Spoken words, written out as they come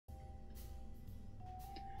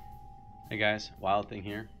Hey guys, Wild Thing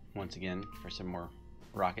here, once again for some more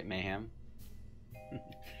rocket mayhem.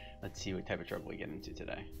 Let's see what type of trouble we get into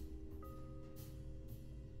today.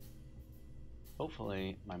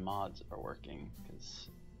 Hopefully my mods are working, because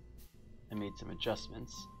I made some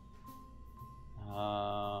adjustments.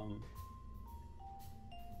 And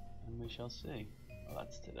we shall see. Oh,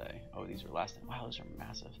 that's today. Oh, these are last night. Wow, those are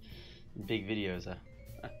massive. Big videos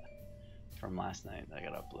from last night that I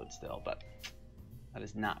gotta upload still, but that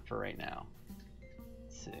is not for right now.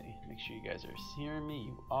 Let's see. Make sure you guys are hearing me.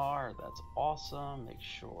 You are. That's awesome. Make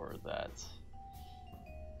sure that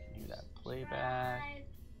you hear that playback.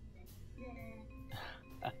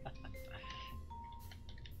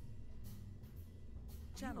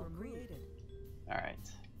 Channel created. Alright,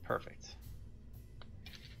 perfect.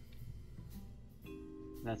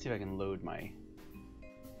 Let's see if I can load my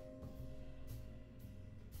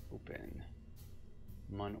open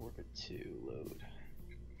Mun Orbit 2 load.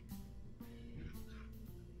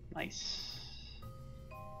 Nice.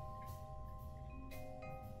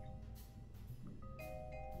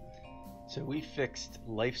 So we fixed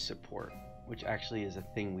life support, which actually is a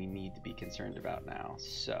thing we need to be concerned about now.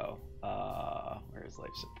 So, where's life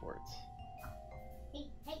support? Hey,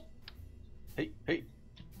 hey. Hey, hey.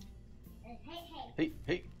 Hey, hey. Hey,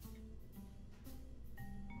 hey.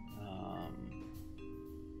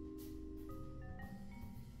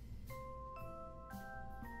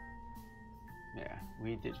 Yeah,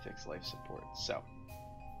 we did fix life support, so.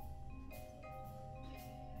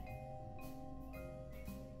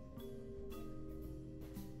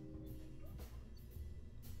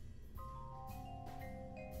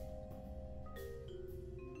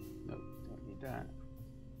 Nope, don't need that.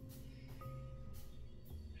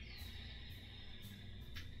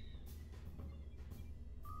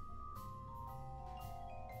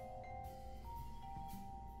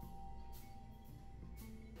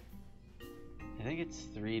 I think it's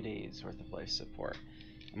 3 days worth of life support.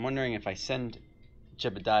 I'm wondering if I send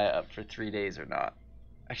Jebediah up for 3 days or not.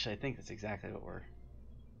 Actually, I think that's exactly what we're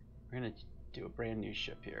gonna do. A brand new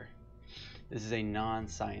ship here. This is a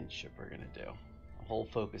non-science ship we're gonna do. The whole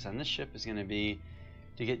focus on this ship is gonna be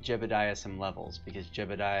to get Jebediah some levels, because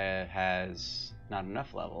Jebediah has not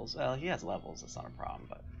enough levels. Well, he has levels, that's not a problem,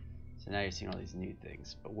 but so now you're seeing all these new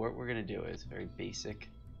things. But what we're gonna do is very basic,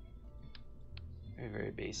 very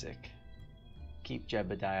basic. Keep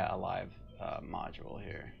Jebediah alive module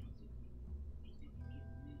here.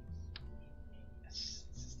 This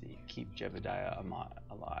is the keep Jebediah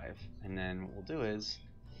alive, and then what we'll do is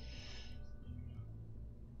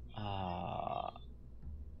oh,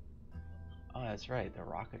 that's right, the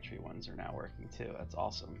rocketry ones are now working too. That's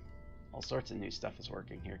awesome. All sorts of new stuff is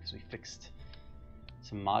working here because we fixed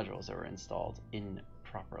some modules that were installed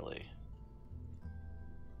improperly.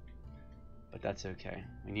 But that's okay.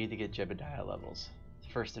 We need to get Jebediah levels.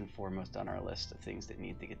 First and foremost on our list of things that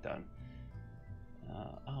need to get done.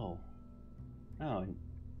 Oh,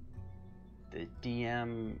 the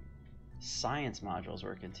DM science module is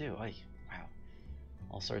working too. Wow,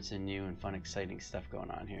 all sorts of new and fun, exciting stuff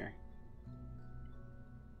going on here.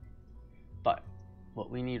 But what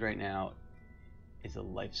we need right now is a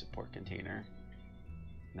life support container,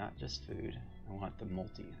 not just food. I want the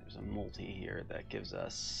multi. There's a multi here that gives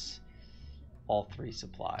us all 3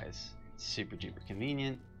 supplies. It's super duper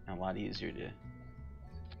convenient and a lot easier to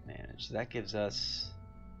manage. So that gives us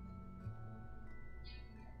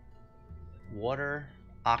water,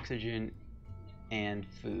 oxygen, and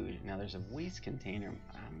food. Now there's a waste container.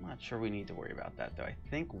 I'm not sure we need to worry about that though. I don't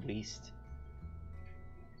think waste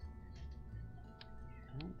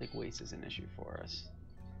is an issue for us.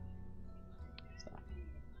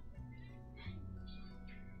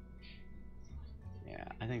 Yeah,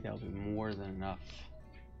 I think that'll be more than enough.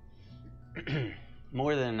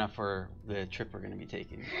 More than enough for the trip we're going to be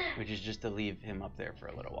taking, which is just to leave him up there for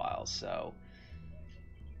a little while. So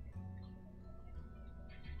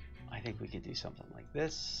I think we could do something like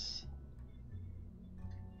this.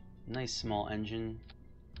 Nice small engine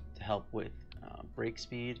to help with brake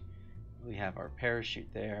speed. We have our parachute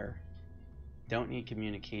there. Don't need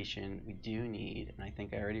communication. We do need, and I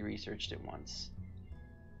think I already researched it once,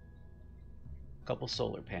 a couple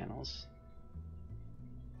solar panels,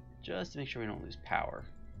 just to make sure we don't lose power.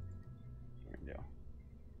 We're gonna do.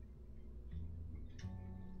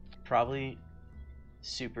 Probably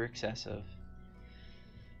super excessive,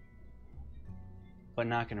 but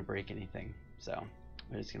not gonna break anything. So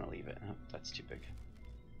we're just gonna leave it. Oh, that's too big.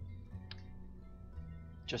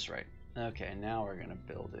 Just right. Okay, now we're gonna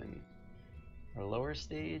build in our lower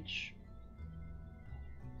stage.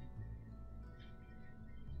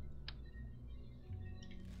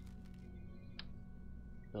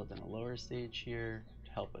 build in a lower stage here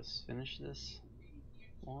to help us finish this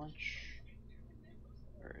launch.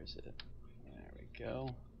 Where is it? There we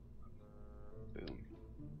go. Boom.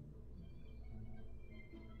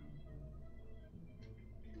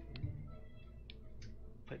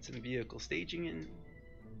 Put some vehicle staging in,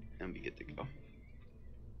 and we get to go.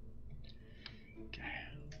 Okay.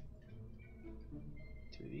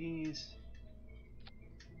 2 of these.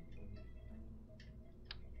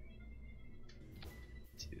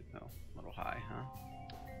 Oh, a little high, huh?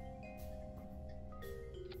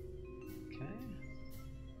 Okay.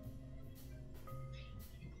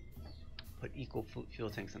 Put equal fuel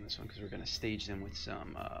tanks on this one because we're going to stage them with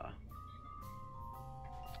some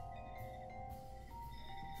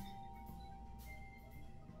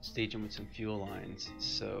fuel lines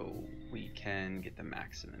so we can get the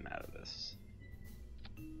maximum out of this.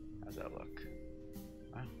 How's that look?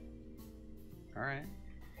 Wow. Alright.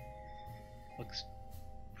 Looks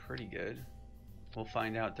pretty good. We'll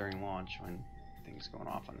find out during launch when things going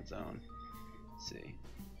off on its own. Let's see.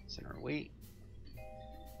 Center of weight.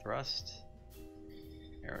 Thrust.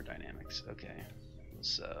 Aerodynamics. Okay.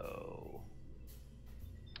 So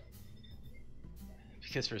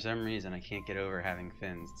because for some reason I can't get over having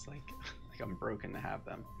fins. It's like I'm broken to have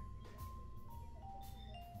them.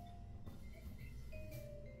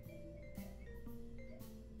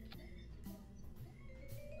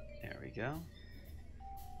 There we go.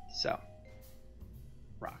 So,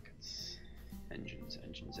 rockets, engines,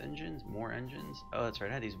 engines, engines, more engines. Oh, that's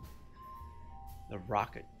right. I had the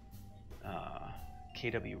rocket,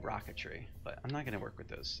 KW rocketry, but I'm not going to work with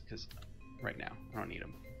those because right now I don't need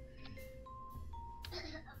them.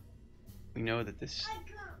 We know that this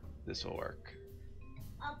will work.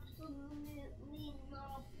 Absolutely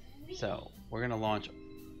not. So we're going to launch,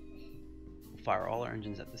 fire all our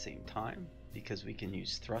engines at the same time because we can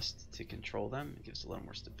use thrust to control them. It gives a little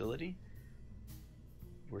more stability.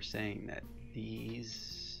 We're saying that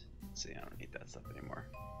these, let's see, I don't need that stuff anymore.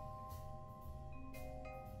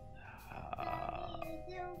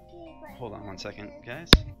 Hold on 1 second,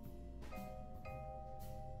 guys.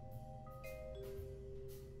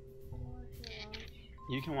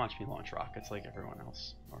 You can watch me launch rockets like everyone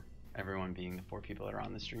else, or everyone being the 4 people that are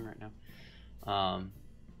on the stream right now.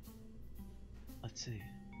 Let's see.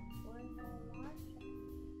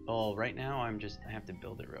 Oh, right now I have to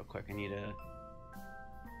build it real quick. I need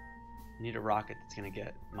a rocket that's gonna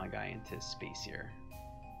get my guy into space here.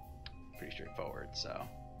 Pretty straightforward, so.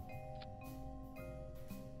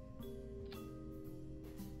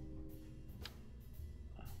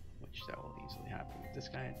 Which that will easily happen with this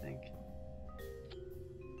guy, I think.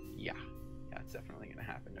 Yeah, it's definitely gonna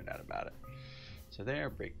happen, no doubt about it. So there,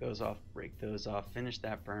 break those off, finish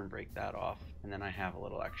that burn, break that off, and then I have a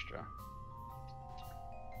little extra.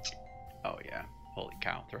 Oh yeah, holy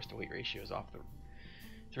cow, thrust to weight ratio is off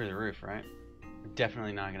through the roof, right? We're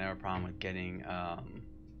definitely not gonna have a problem with getting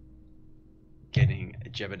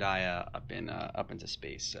Jebediah up into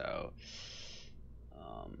space. So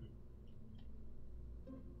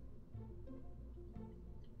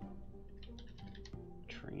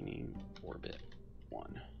training orbit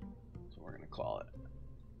 1. That's what we're gonna call it.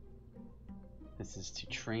 This is to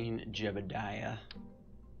train Jebediah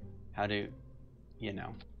how to,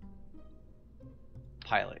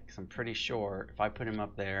 pilot. Because I'm pretty sure if I put him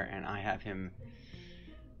up there and I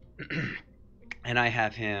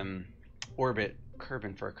have him orbit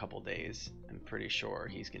Kerbal for a couple days, I'm pretty sure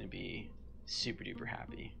he's going to be super duper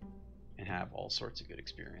happy and have all sorts of good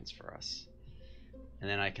experience for us. And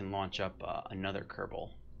then I can launch up another Kerbal,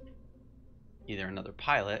 either another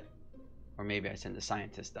pilot, or maybe I send a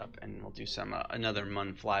scientist up and we'll do some another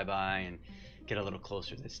Mun flyby and get a little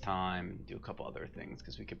closer this time and do a couple other things,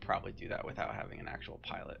 because we could probably do that without having an actual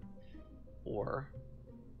pilot. Or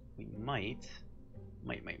we might.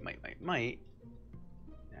 Nah, we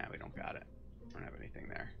don't got it. I don't have anything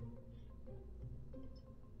there.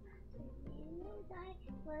 You know that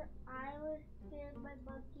when I was in my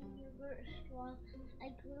monkey, you were strong.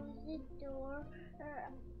 I closed the door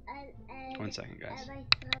and 1 second, guys. And I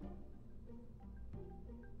thought,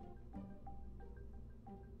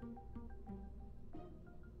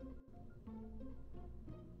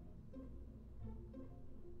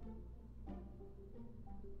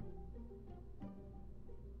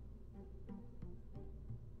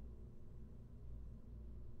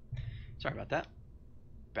 Sorry about that.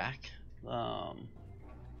 Back.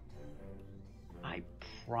 I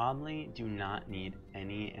probably do not need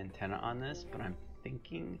any antenna on this, but I'm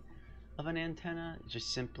thinking of an antenna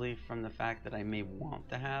just simply from the fact that I may want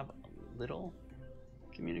to have a little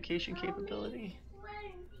communication capability.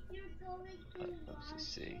 when you're going to But let's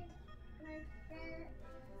just see.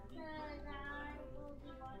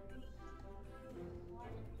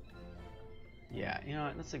 Yeah, you know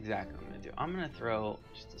what? That's exactly what I'm gonna do. I'm gonna throw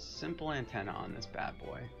just a simple antenna on this bad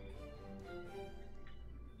boy.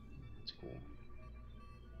 That's cool.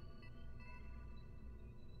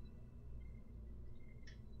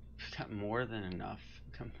 We've got more than enough.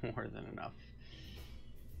 We've got more than enough.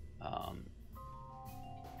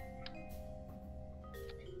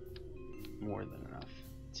 More than enough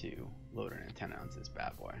to load an antenna onto this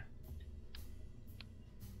bad boy.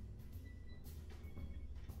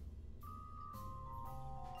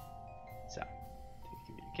 So,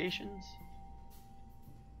 communications.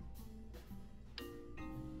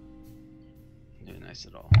 Do a nice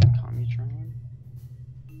little commutron.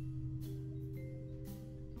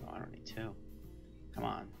 Oh, I don't need two. Come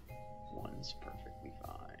on. One's perfectly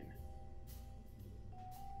fine.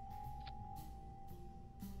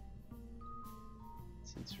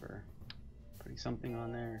 Since we're putting something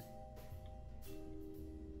on there.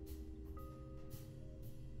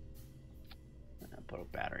 I'm gonna put a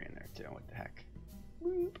battery in there too. What the heck?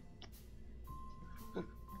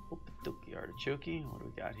 Okie artichoke. What do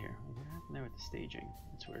we got here? What happened there with the staging?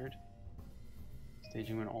 That's weird.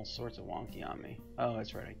 Staging went all sorts of wonky on me. Oh,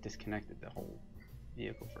 that's right. I disconnected the whole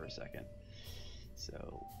vehicle for a second.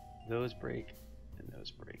 So those break and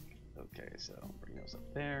those break. Okay, so bring those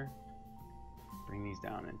up there. Bring these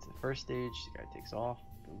down into the first stage. The guy takes off.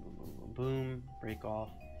 Boom, boom, boom, boom, boom. Break off.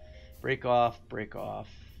 Break off. Break off.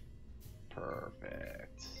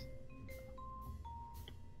 Perfect.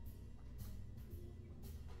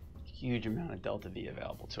 Huge amount of delta V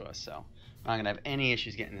available to us, so I'm not gonna have any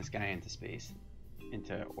issues getting this guy into space,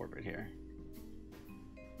 into orbit here.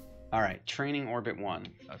 All right, training orbit 1.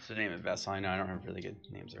 That's the name of the vessel. I know I don't have really good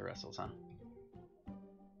names of vessels, huh?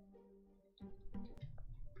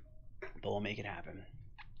 But we'll make it happen.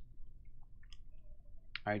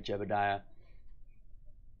 All right, Jebediah.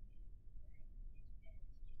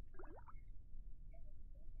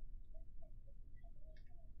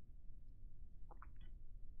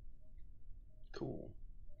 Cool.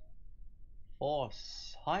 For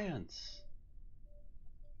science.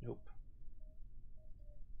 Nope.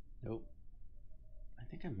 Nope. I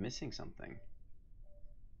think I'm missing something.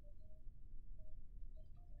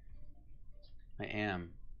 I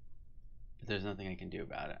am. But there's nothing I can do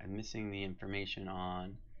about it. I'm missing the information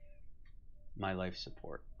on my life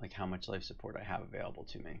support. Like how much life support I have available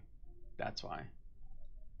to me. That's why.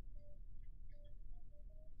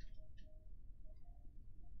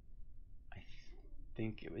 I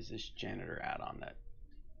think it was this janitor add-on that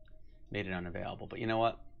made it unavailable. But you know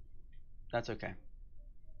what? That's okay.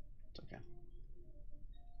 It's okay.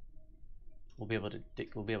 We'll be able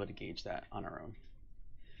to gauge that on our own.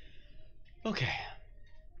 Okay.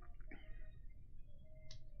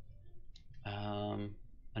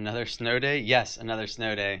 Another snow day? Yes, another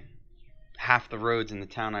snow day. Half the roads in the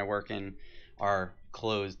town I work in are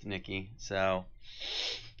closed, Nikki. So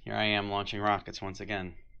here I am launching rockets once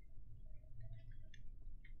again.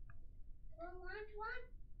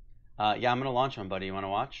 Yeah, I'm gonna launch one, buddy. You wanna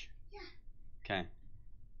watch? Yeah. Okay.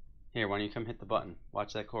 Here, why don't you come hit the button?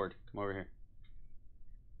 Watch that cord. Come over here.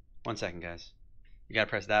 1 second, guys. You gotta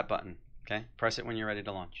press that button. Okay? Press it when you're ready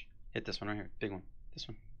to launch. Hit this one right here. Big one. This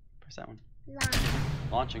one. Press that one.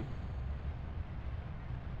 Launching.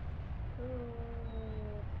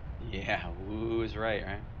 Yeah, woo is right?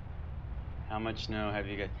 How much snow have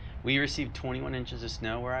you got? We received 21 inches of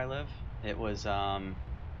snow where I live. It was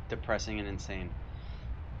depressing and insane.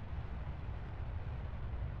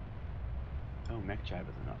 Oh, mech jive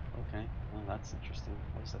isn't up. Okay, well that's interesting.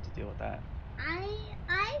 I'll just have to deal with that.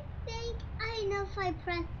 I think I know if I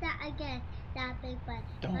press that again, that big button.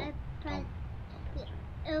 Don't. If I press Don't.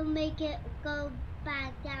 it'll make it go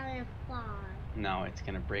back down and fall. No, it's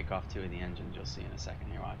gonna break off 2 of the engines. You'll see in a second.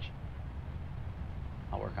 Here, watch.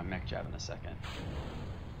 I'll work on mech jive in a second.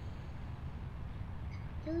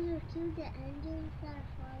 Those are 2 of the engines that are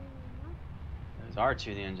falling off. Those are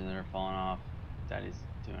 2 of the engines that are falling off. Daddy's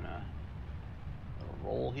doing a little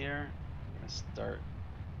roll here. We're gonna start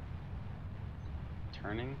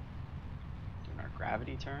turning, doing our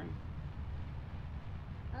gravity turn.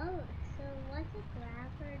 Oh, so what's a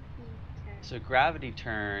gravity turn? So gravity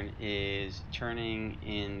turn is turning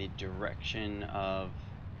in the direction of,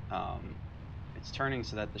 it's turning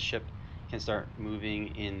so that the ship can start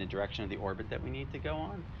moving in the direction of the orbit that we need to go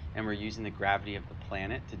on, and we're using the gravity of the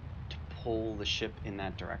planet to pull the ship in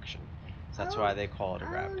that direction. So that's why they call it a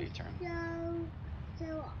gravity turn.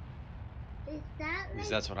 So is that like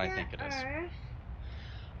That's what I think it is. Earth?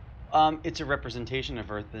 It's a representation of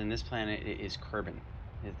Earth, and this planet is Kerbal,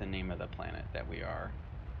 is the name of the planet that we are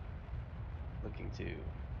looking to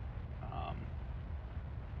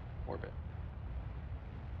orbit.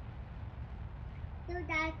 So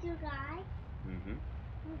that's your guy? Mm-hmm.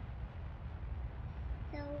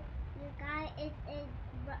 So your guy is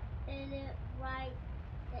in it right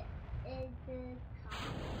in the top.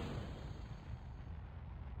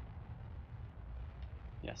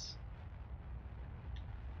 Yes.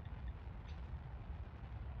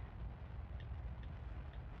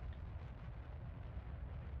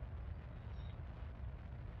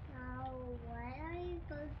 Now, when are you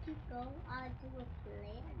going to go onto a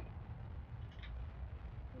planet?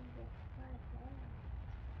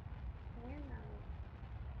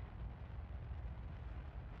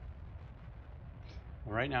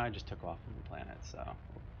 Well, right now I just took off from the planet, so.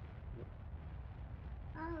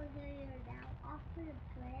 Oh, so you're now off to the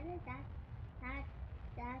planet?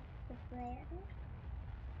 That's the planet?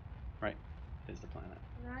 Right, is the planet.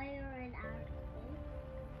 Now you're in outer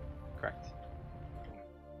space? Correct.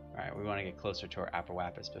 Yeah. Alright, we want to get closer to our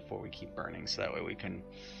Apoapis before we keep burning, so that way we can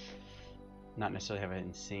not necessarily have an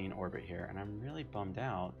insane orbit here. And I'm really bummed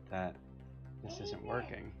out that this isn't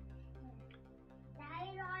working.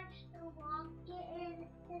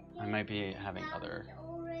 I might be having other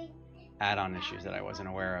add-on issues that I wasn't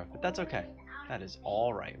aware of, but that's okay. That is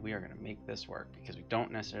all right. We are going to make this work because we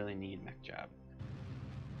don't necessarily need mech jab.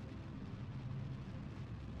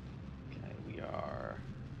 Okay, we are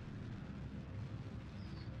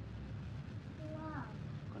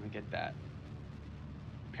going to get that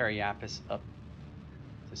Periapis up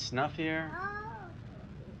to snuff here.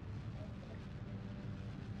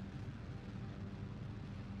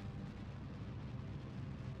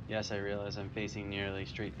 Yes, I realize I'm facing nearly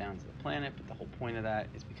straight down to the planet, but the whole point of that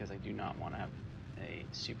is because I do not want to have a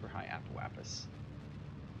super high Apoapis.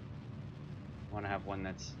 I want to have one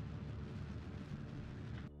that's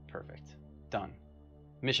perfect. Done.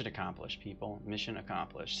 Mission accomplished, people. Mission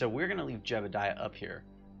accomplished. So we're going to leave Jebediah up here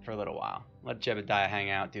for a little while. Let Jebediah hang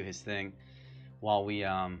out, do his thing, while we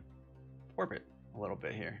orbit a little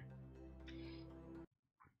bit here.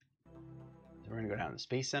 So we're going to go down to the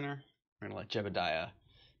Space Center. We're going to let Jebediah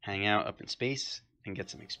hang out up in space and get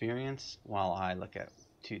some experience while I look at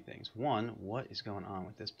two things. One, what is going on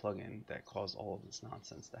with this plugin that caused all of this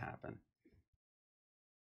nonsense to happen?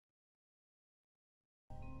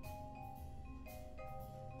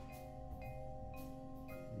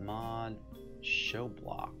 Mod show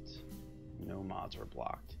blocked. No mods were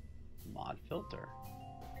blocked. Mod filter.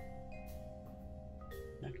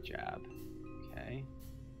 Mech jab. Okay.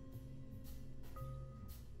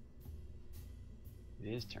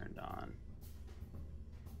 It is turned on.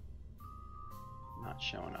 Not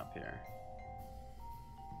showing up here.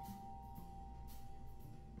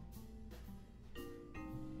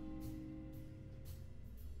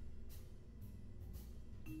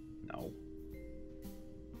 No.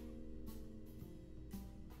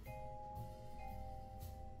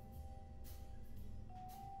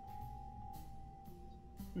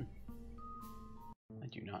 I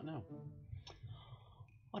do not know.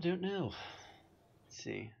 I don't know. Let's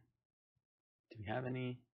see. Do we have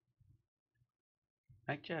any?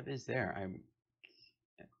 Mech jab is there.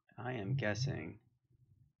 I am guessing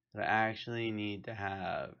that I actually need to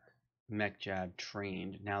have mech jab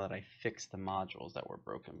trained now that I fixed the modules that were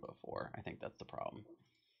broken before. I think that's the problem.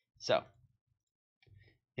 So,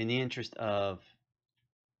 in the interest of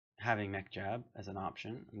having mech jab as an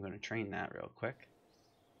option, I'm going to train that real quick.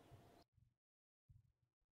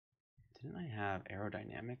 Didn't I have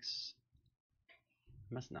aerodynamics?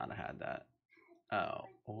 Must not have had that. Oh,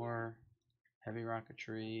 or heavy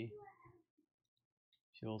rocketry,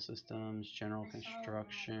 fuel systems, general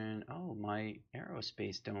construction. Oh, my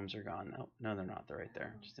aerospace domes are gone. Oh, no, they're not. They're right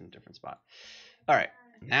there, just in a different spot. All right,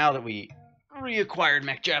 now that we reacquired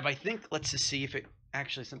mech jab, I think let's just see if it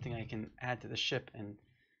actually is something I can add to the ship and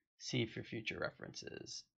see for future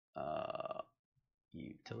references.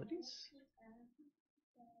 Utilities?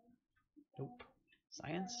 Nope.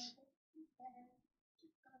 Science?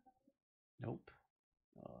 Nope.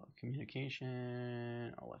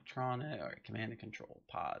 Communication, electronic, or command and control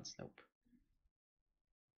pods. Nope.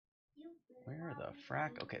 Where the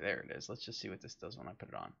frack? Okay, there it is. Let's just see what this does when I put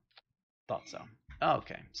it on. Thought so.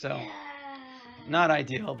 Okay, so not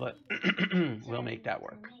ideal, but we'll make that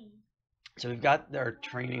work. So we've got our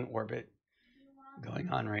training orbit going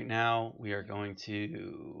on right now. We are going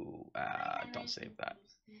to don't save that.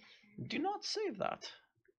 Do not save that.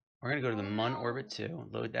 We're going to go to the Mun orbit 2,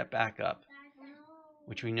 load that back up,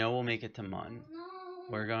 which we know will make it to Mun.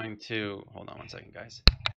 We're going to hold on one second, guys.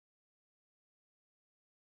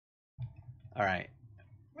 All right.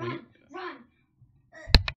 Run.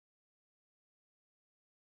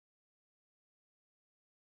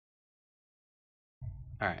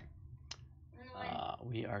 All right.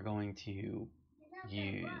 We are going to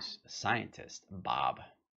use scientist Bob.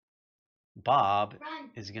 Bob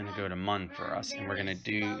is going to go to Mun for us, and we're going to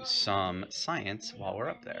do some science while we're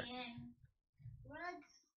up there. Run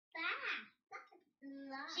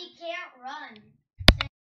fast. She can't run.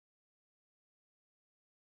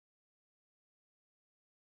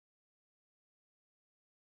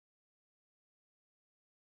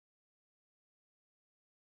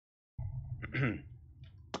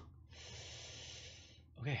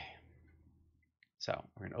 Okay. So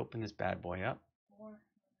we're going to open this bad boy up.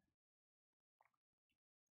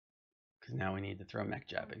 Because now we need to throw Mech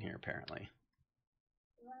Jab in here, apparently.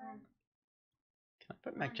 Can I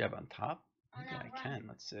put Mech Jab on top? Maybe I can.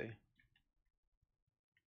 Let's see.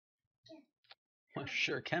 Well, I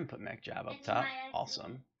sure can put Mech Jab up top.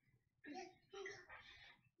 Awesome.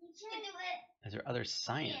 Is there other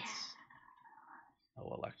science?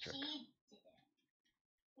 Oh, electric.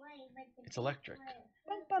 It's electric.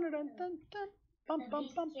 I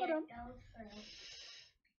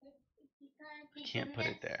can't put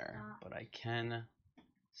it there, but I can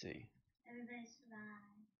see.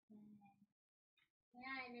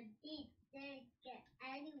 Yeah, and the beast didn't get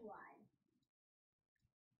anyone.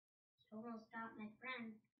 She almost got my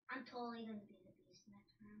friend. I'm totally gonna be the beast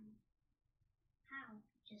next round. How?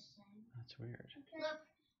 Just saying. That's weird. Look,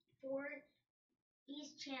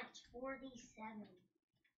 beast champs 47.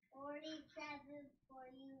 47 for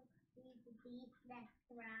you be the beast next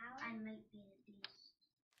round. I might be the beast.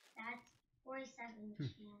 That's 47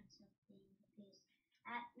 chance of being the beast.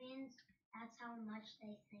 That means that's how much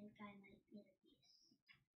they think I might be the beast.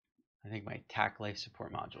 I think my TAC life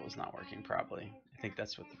support module is not working properly. I think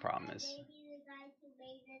that's what the problem is.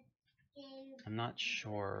 I'm not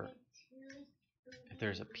sure if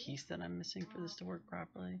there's a piece that I'm missing for this to work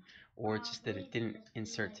properly, or it's just that it didn't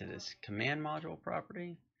insert to this command module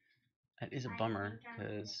property. That is a bummer,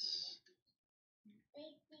 because...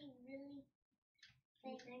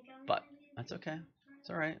 But that's okay. It's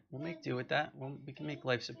alright. We'll make do with that. We can make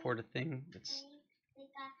life support a thing that's...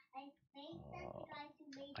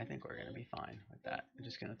 I think we're going to be fine with that. I'm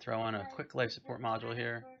just going to throw on a quick life support module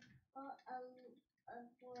here.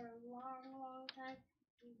 For a long time.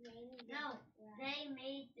 No, they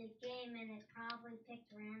made the game and it probably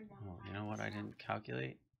picked random. Oh, you know what I didn't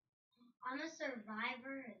calculate? I'm a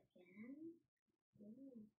survivor again.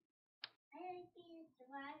 I didn't be a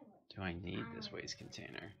survivor. Do I need this waste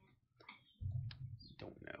container?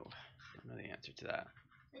 Don't know. Don't know the answer to that.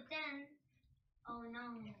 But then, oh no.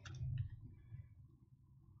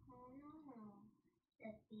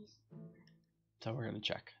 So we're going to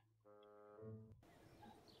check.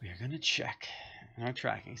 We are going to check in our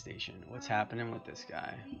tracking station what's happening with this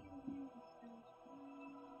guy.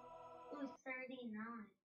 Ooh, 39.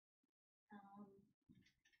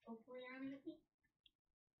 Hopefully I'm the beast.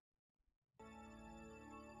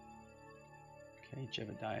 Okay,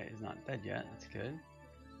 Jebediah is not dead yet. That's good.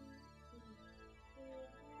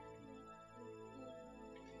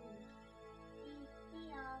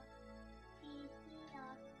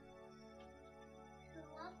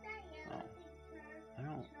 I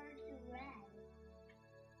don't...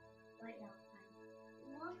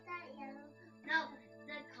 No,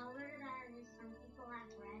 the color that is, some people have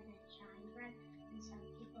red and shine red, and some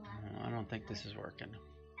people have... I don't think this is working.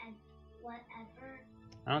 And whatever...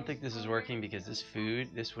 I don't think this is working because this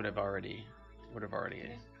food, this would have already... This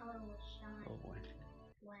color will shine. Oh boy.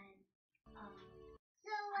 When,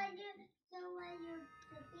 So when you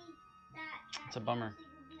defeat that... It's a bummer.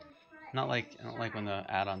 Not like, I don't like when the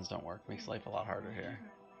add-ons don't work. Makes life a lot harder here.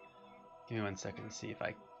 Give me 1 second to see if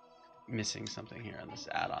I'm missing something here on this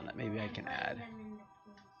add-on that maybe I can add.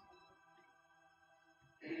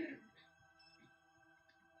 I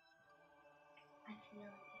feel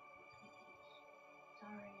like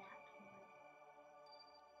sorry afterwards.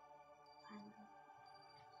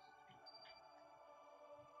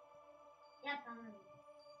 Yep, I'm ready.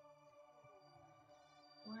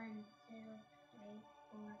 1, 2, 3,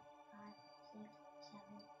 4, 5, 6, 7,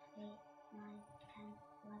 8, 9, 10,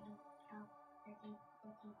 11, 12, 13,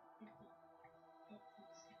 14, 15, 16, 17.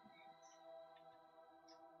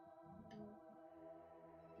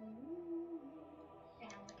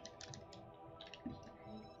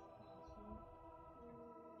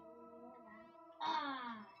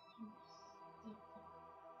 Ah, you stupid.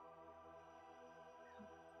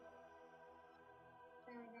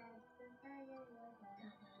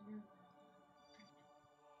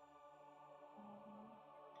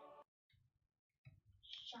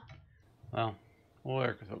 Well, we'll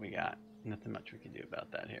work with what we got. Nothing much we can do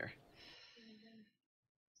about that here.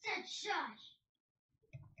 Said shush.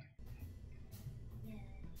 Yeah.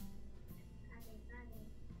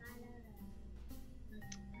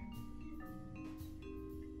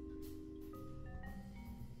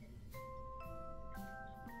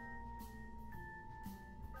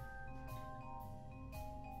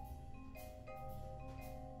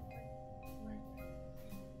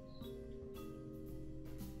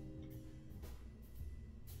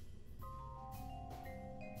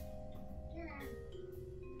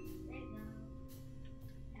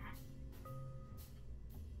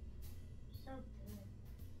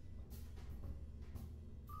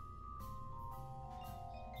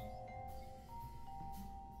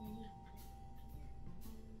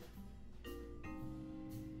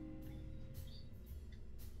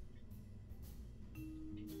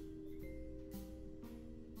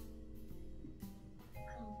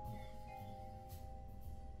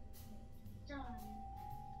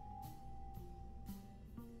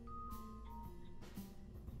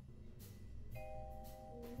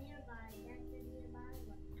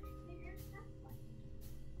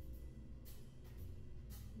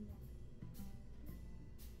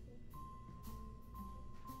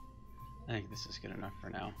 I think this is good enough for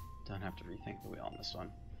now. Don't have to rethink the wheel on this one.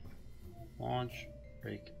 Launch,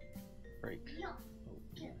 brake, brake. Oh,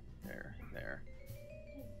 there.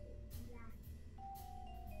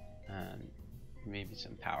 And maybe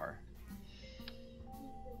some power.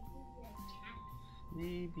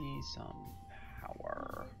 Maybe some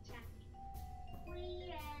power.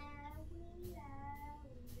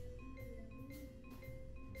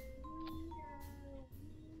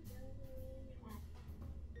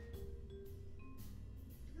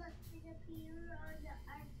 Look, it appeared on the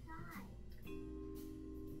outside.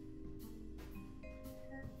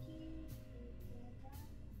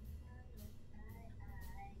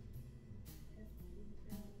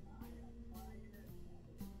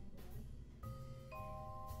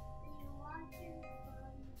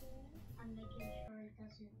 I'm making sure it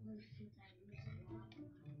doesn't move since I lose a lot.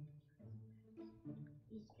 He's gonna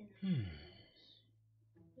lose.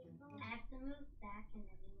 I have to move back and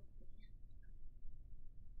then move to this.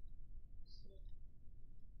 See.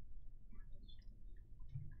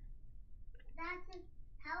 That's his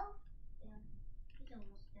health? Yeah. He's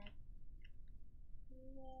almost dead.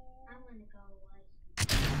 No. I'm gonna go away.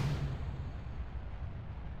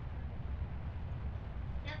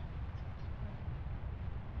 Yep.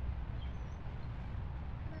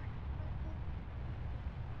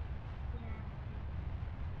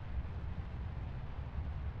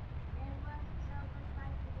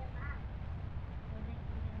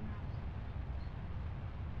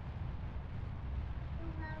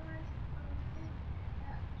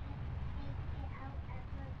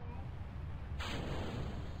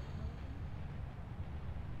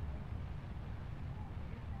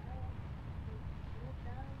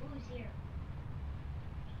 Who's here?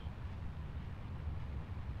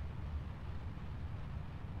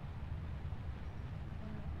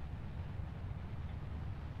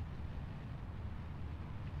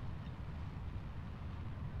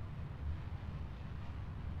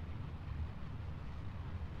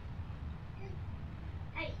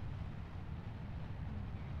 Hey!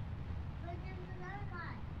 But there's another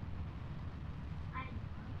guy.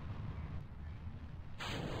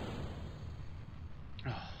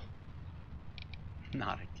 Oh,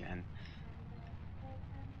 not again.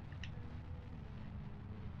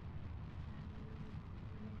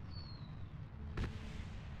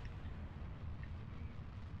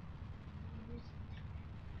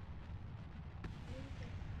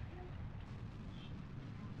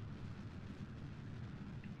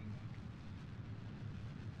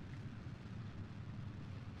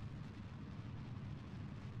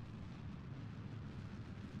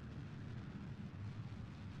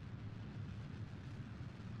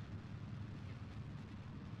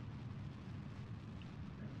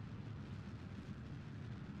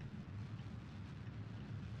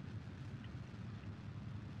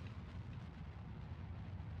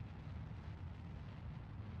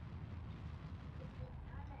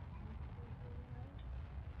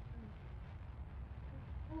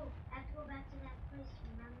 Oh, I have to go back to that place,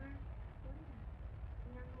 remember?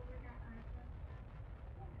 Remember where that arc was?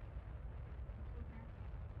 Yeah. Let's go back.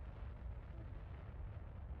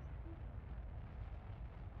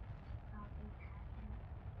 Probably happened.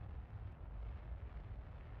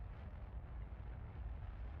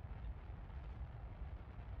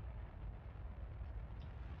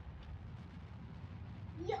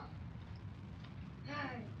 Yeah.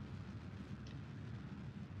 Hey.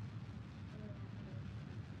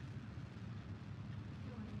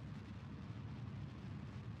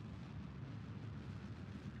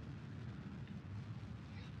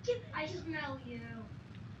 I smell you.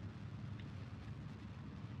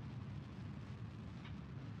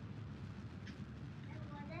 And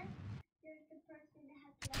what if there's the person that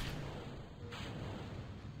has left?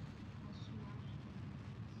 I'll smash them.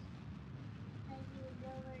 So you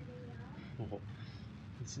know where they are? Oh,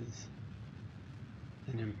 this is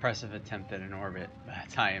an impressive attempt at an orbit,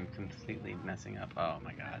 but I am completely messing up. Oh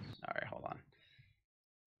my god. Alright, hold on.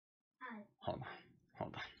 Hold on.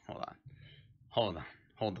 Hold on. Hold on. Hold on.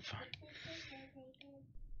 Hold the phone.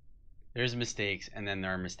 There's mistakes, and then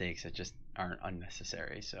there are mistakes that just aren't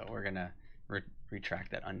unnecessary. So we're gonna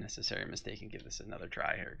retract that unnecessary mistake and give this another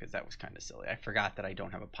try here, because that was kind of silly. I forgot that I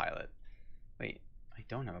don't have a pilot. Wait, I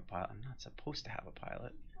don't have a pilot. I'm not supposed to have a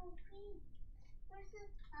pilot.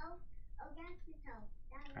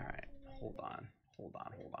 Alright, hold on. Hold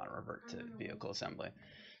on, hold on. Revert to vehicle assembly.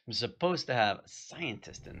 I'm supposed to have a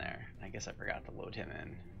scientist in there. I guess I forgot to load him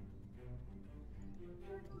in.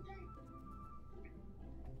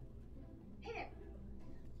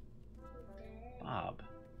 Bob,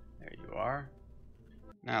 there you are.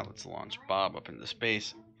 Now let's launch Bob up into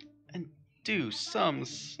space and do some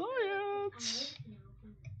science.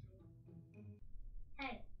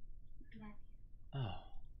 Hey, back. Oh,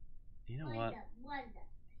 you know what?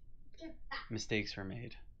 Get back. Mistakes were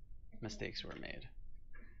made. Mistakes were made.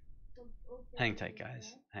 Hang tight,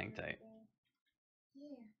 guys. Hang tight.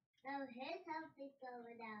 Yeah. Now his health is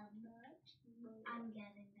going down much more. I'm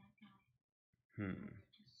getting that guy.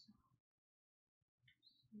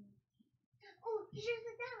 Oh, he should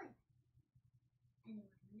have down.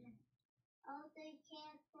 Anyway, oh, they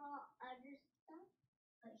can't crawl other stuff,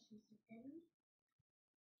 but he's a dummy.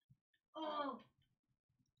 Oh!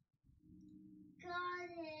 Got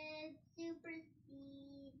it! Super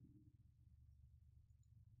speed.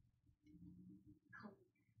 Come.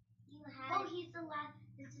 You have. Oh, he's the last.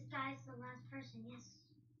 This guy's the last person. Yes.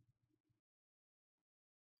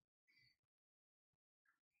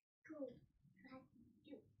 Go. Have to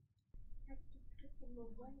do. Have to put them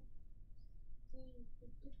away.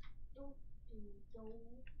 See, don't do.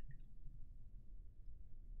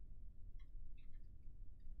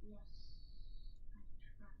 Yes. I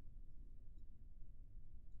tried.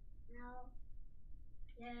 Now.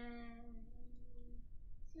 Yeah.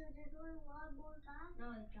 So there's only one more guy?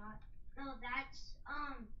 No, I got. No, that's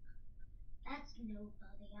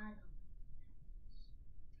nobody. I don't know.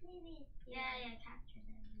 Maybe. Yeah, captured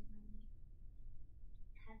everybody.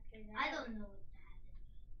 Captured everybody. I don't know what that is.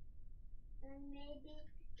 And maybe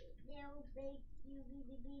they'll make you be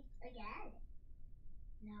the beast again.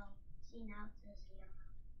 No. See, now it says 0.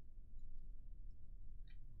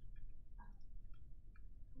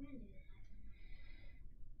 I'm gonna do that.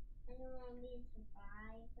 And you want me to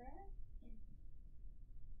survivor? Yeah.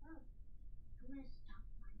 Oh. I'm gonna stop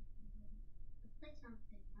playing. Let's play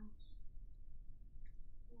something else.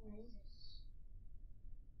 What is this?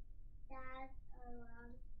 That's a lot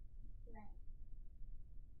of play.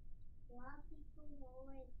 A lot of people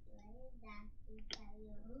always play that because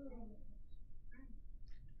you're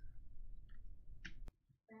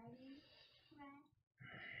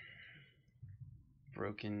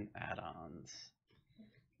Broken add-ons.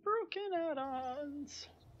 Broken add-ons.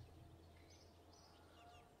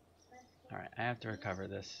 Alright, I have to recover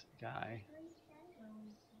this guy.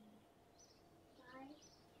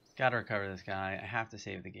 Gotta recover this guy. I have to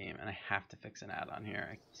save the game, and I have to fix an add-on here.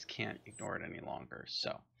 I just can't ignore it any longer.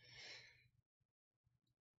 So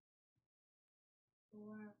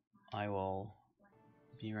I will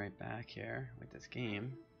be right back here with this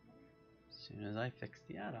game as soon as I fix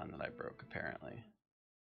the add-on that I broke, apparently.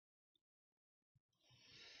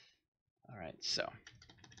 Alright, so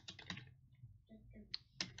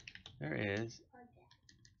there is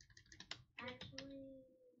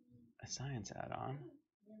a science add-on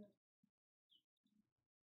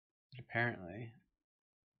that apparently,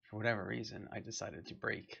 for whatever reason, I decided to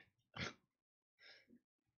break.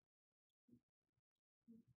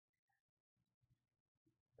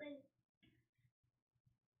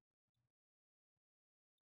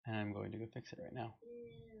 And I'm going to go fix it right now.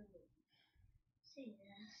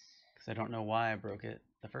 Because I don't know why I broke it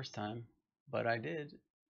the first time, but I did.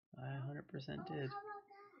 I 100% did.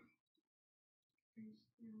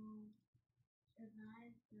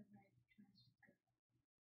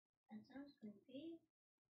 That sounds creepy.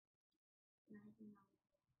 Let's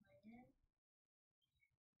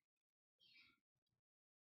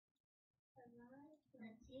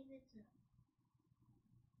see if it's a.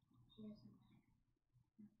 He doesn't like.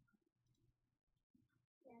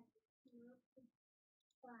 Yeah,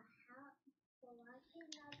 but how? But why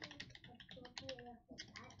cannot be appropriate for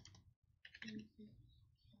that?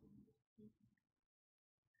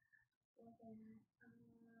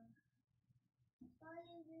 Why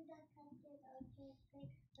you do that something artistic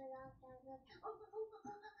without that? Oh!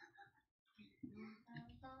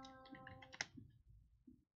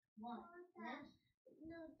 What? This?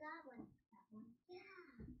 No, that one. That one. Yeah.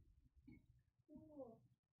 Cool.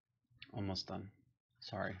 Almost done.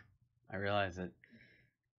 Sorry. I realize that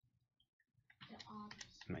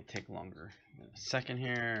it might take longer than a second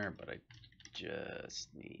here, but I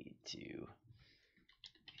just need to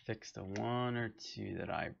fix the 1 or 2 that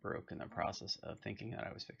I broke in the process of thinking that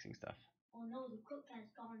I was fixing stuff. Oh no, the cook has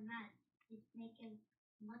gone mad. He's making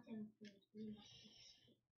mutton food. We must fix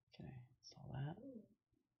it. Okay, install that. Ooh.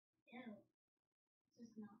 Ew. This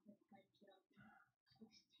does not look like yummy. This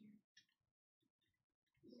looks terrible.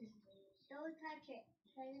 Don't touch it.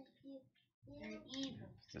 They're evil.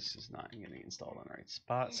 This is not getting installed in the right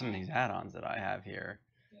spot. Some of these add-ons that I have here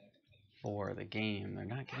for the game, they're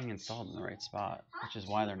not getting installed in the right spot, which is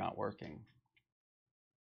why they're not working.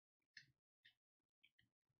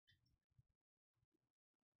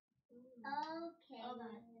 Okay,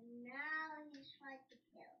 now he's trying to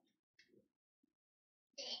kill.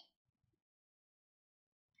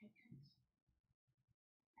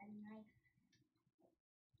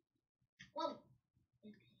 Whoa!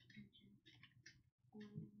 Didn't pay attention.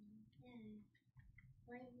 Yeah.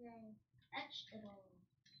 What is this? Vegetables.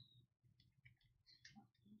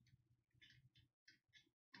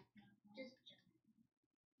 Just jump.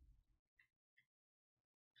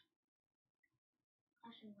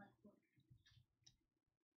 Caution what for?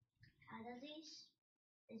 How does these?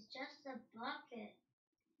 It's just a bucket.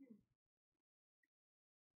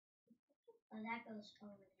 Oh, that goes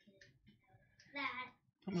forward too. That.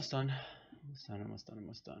 Almost done. Almost done. Almost done.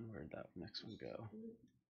 Almost done. Where'd that next one go?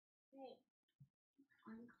 Wait.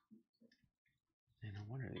 Man, no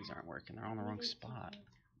wonder these aren't working. They're on the wrong spot.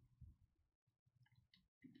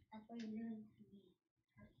 That's what you're doing to me.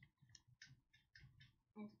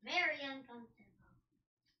 It's very uncomfortable.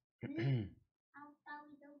 How about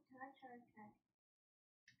we don't touch our cat?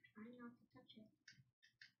 Try not to touch it.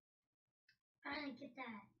 Try to get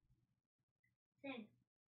that thing.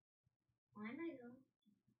 Why am I going?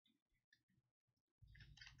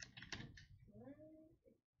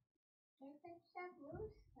 Can't touch that blue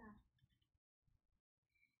stuff.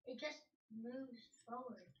 It just moves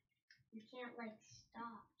forward. You can't like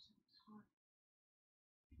stop, so it's hard.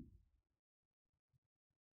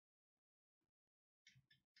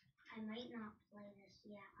 I might not play this.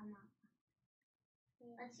 Yeah, I'm not.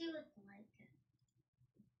 Let's see what's like.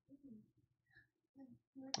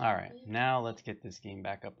 Alright, now let's get this game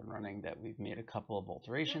back up and running. That we've made a couple of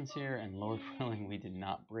alterations here, and Lord willing, we did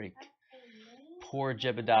not break poor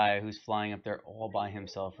Jebediah, who's flying up there all by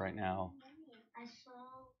himself right now. I saw,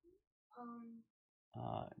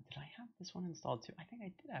 did I have this one installed too? I think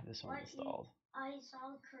I did have this one installed. I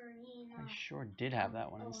saw Karina. I sure did have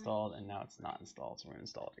that one installed, and now it's not installed, so we're going to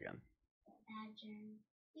install it again. Badger.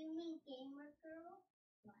 You mean Gamer Girl?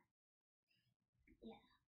 What? Yeah.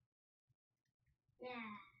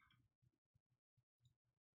 Yeah.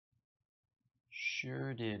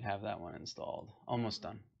 Sure did have that one installed. Almost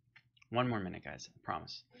done. One more minute, guys. I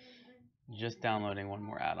promise. Just downloading one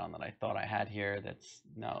more add-on that I thought I had here that's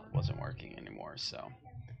no, it wasn't working anymore, so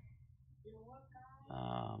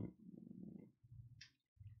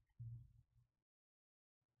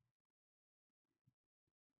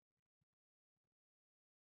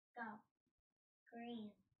Go.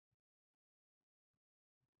 Green.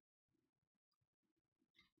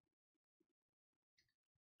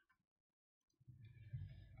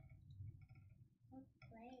 Let's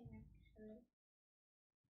play actually.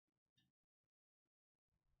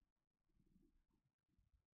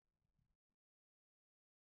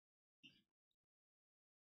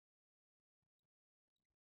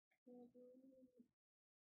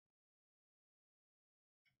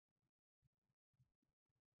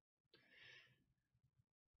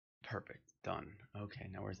 perfect. Done. Okay,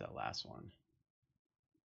 now where's that last one?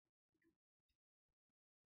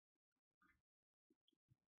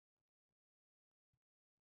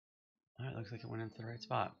 Alright, looks like it went into the right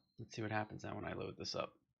spot. Let's see what happens now when I load this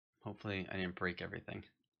up. Hopefully I didn't break everything.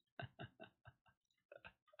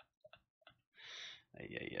 Ay,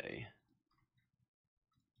 ay, ay.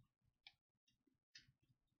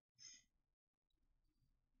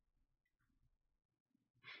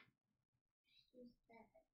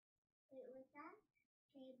 Wait, was that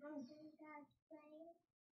Kerbal do that play?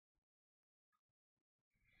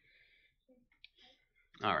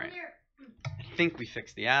 Alright. I think we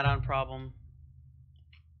fixed the add-on problem.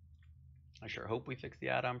 I sure hope we fixed the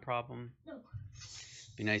add-on problem. No.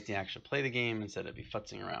 Be nice to actually play the game instead of be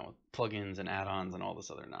futzing around with plugins and add-ons and all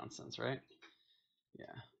this other nonsense, right? Yeah.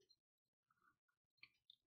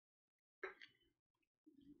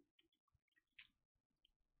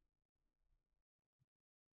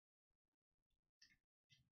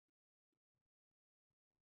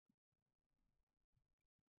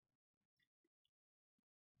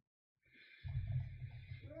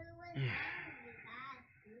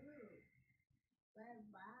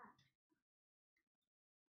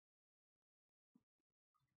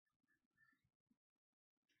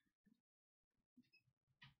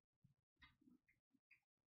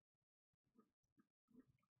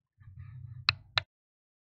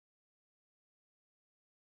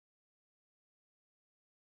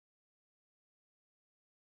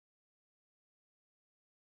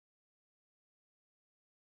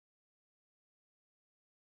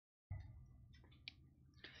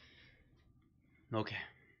 Okay.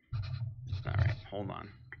 Alright, hold on.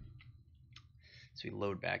 So we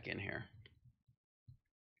load back in here.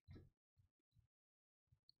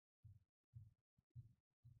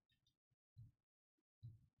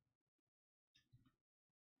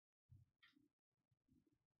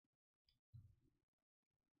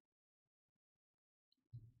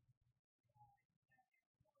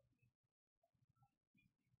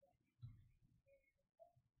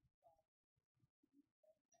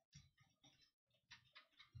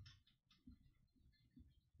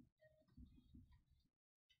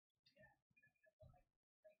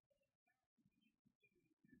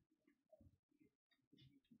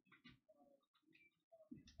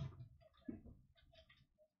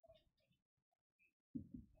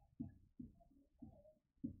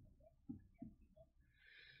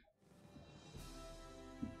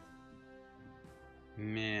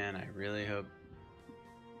 really hope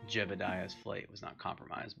Jebediah's flight was not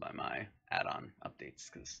compromised by my add-on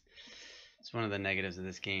updates, because it's one of the negatives of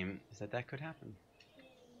this game is that that could happen.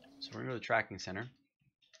 So we're going to go to the tracking center.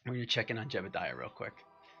 We're going to check in on Jebediah real quick.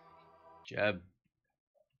 Jeb.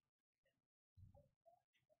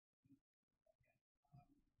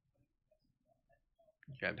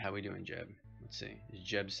 Jeb, how we doing, Jeb? Let's see. Is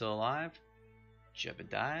Jeb still alive?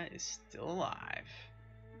 Jebediah is still alive.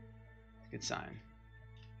 Good sign.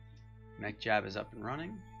 Mech Jab is up and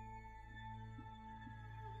running.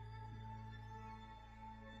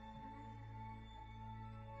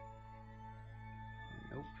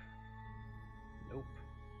 Nope. Nope.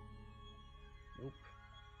 Nope.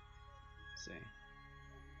 Let's see.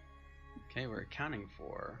 Okay, we're accounting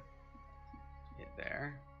for it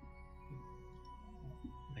there.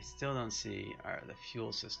 I still don't see the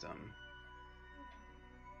fuel system.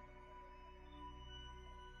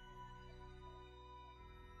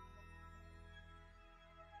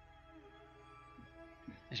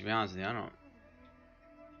 To be honest with you, I don't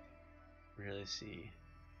really see.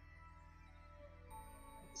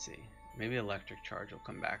 Let's see. Maybe electric charge will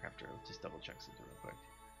come back after. Let's just double check something real quick.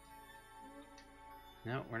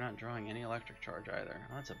 No, we're not drawing any electric charge either.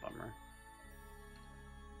 Oh, that's a bummer.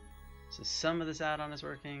 So some of this add-on is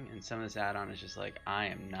working, and some of this add-on is just like, I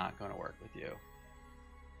am not going to work with you.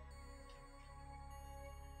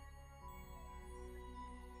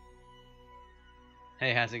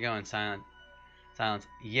 Hey, how's it going, Silence?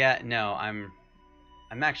 Yeah, no, I'm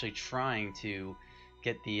actually trying to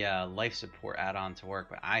get the life support add-on to work,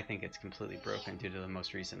 but I think it's completely broken due to the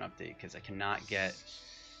most recent update, because I cannot get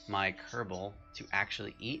my Kerbal to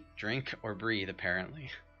actually eat, drink, or breathe,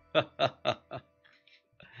 apparently.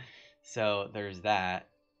 So there's that.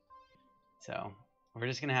 So we're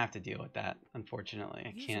just gonna have to deal with that, unfortunately.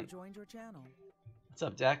 I can't. Joined your channel. What's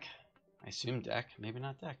up, Deck? I assume Deck, maybe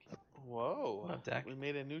not Deck. Whoa. What up, Deck? We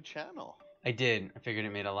made a new channel. I did. I figured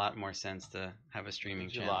it made a lot more sense to have a streaming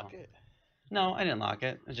Did you channel. lock it? No, I didn't lock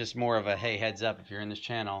it. It's just more of a, hey, heads up, if you're in this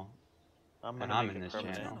channel, I'm and gonna I'm make in it this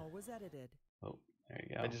permanent. channel. Was edited. Oh, there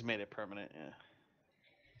you go. I just made it permanent, yeah.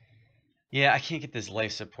 Yeah, I can't get this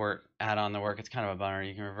life support add-on to work. It's kind of a bummer.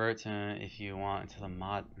 You can revert to it if you want to the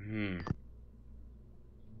mod.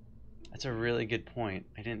 That's a really good point.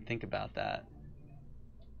 I didn't think about that.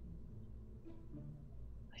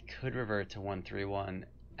 I could revert to 131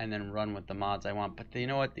 and then run with the mods I want. But you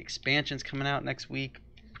know what? The expansion's coming out next week,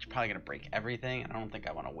 which is probably going to break everything. And I don't think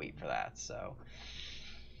I want to wait for that. So,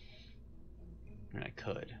 I mean, I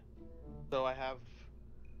could. So I have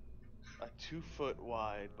a 2-foot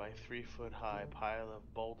wide by 3-foot high pile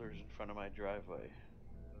of boulders in front of my driveway.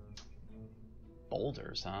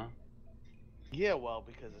 Boulders, huh? Yeah, well,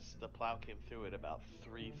 because the plow came through at about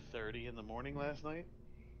 3:30 in the morning last night.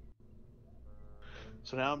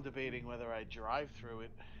 So now I'm debating whether I drive through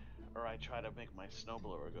it or I try to make my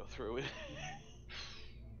snowblower go through it.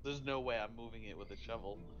 There's no way I'm moving it with a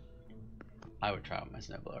shovel. I would try with my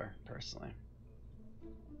snowblower, personally.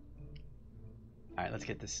 Alright, let's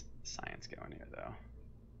get this science going here, though.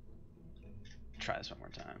 Try this one more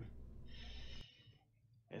time.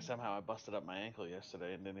 Yeah, somehow I busted up my ankle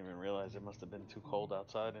yesterday and didn't even realize it must have been too cold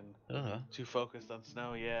outside and too focused on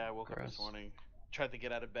snow. Yeah, I woke up this morning, tried to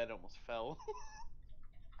get out of bed, almost fell.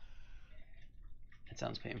 It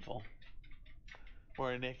sounds painful.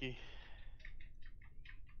 Morning, Nikki.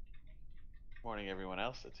 Morning, everyone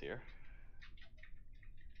else that's here.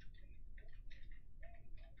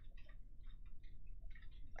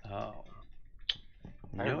 Oh.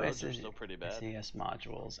 No roads are still pretty bad. SAS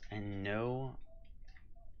modules and no.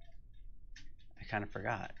 I kind of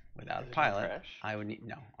forgot. Without a pilot, I would need.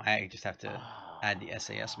 No, I just have to add the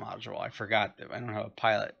SAS module. I forgot that I don't have a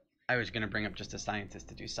pilot. I was going to bring up just a scientist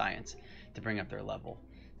to do science to bring up their level.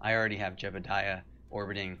 I already have Jebediah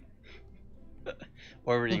orbiting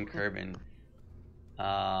Kerbal.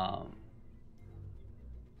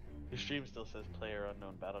 Your stream still says player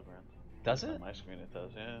unknown battleground. Does it? On my screen it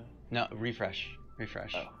does, yeah. No, refresh.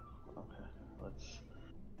 Refresh. Oh, okay. Let's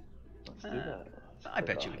do that. I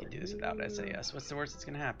bet you we can do this without SAS. What's the worst that's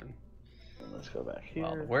going to happen? Let's go back here.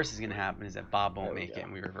 Well, the worst is going to happen is that Bob won't make it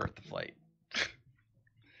and we revert the flight.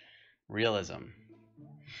 Realism.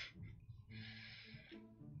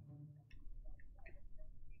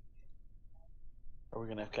 Are we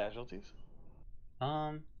going to have casualties?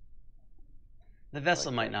 The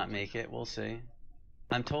vessel might not make it. We'll see.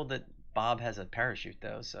 I'm told that Bob has a parachute,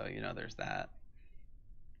 though, so, you know, there's that.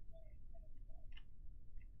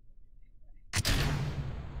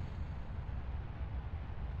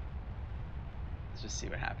 Let's just see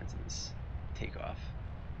what happens in this takeoff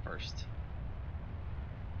first.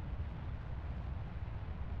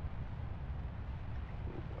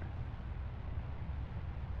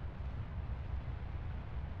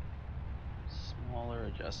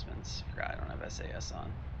 adjustments. Forgot I don't have SAS on.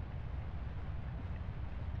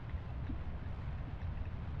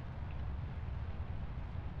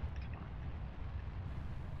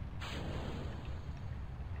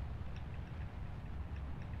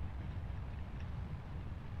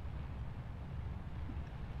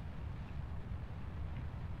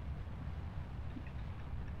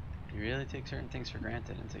 You really take certain things for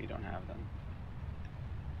granted until you don't have them.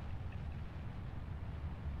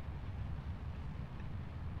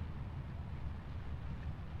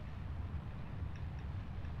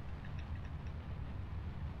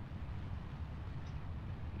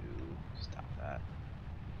 Ooh, stop that.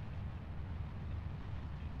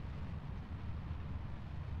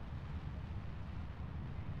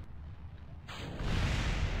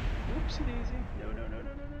 Oopsie daisy. No, no, no,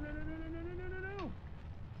 no, no, no, no, no, no, no, no, no, no, no.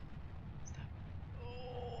 Stop.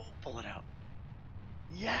 Oh, pull it out.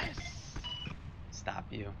 Yes! Stop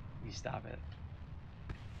you. You stop it.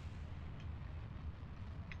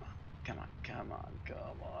 Come on, come on,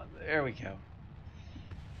 come on. There we go.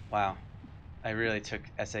 Wow. I really took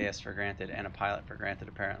SAS for granted and a pilot for granted,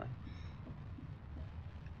 apparently.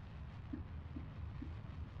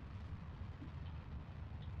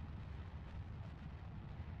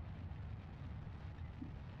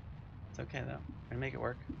 It's okay, though. We're gonna make it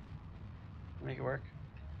work. We'll make it work.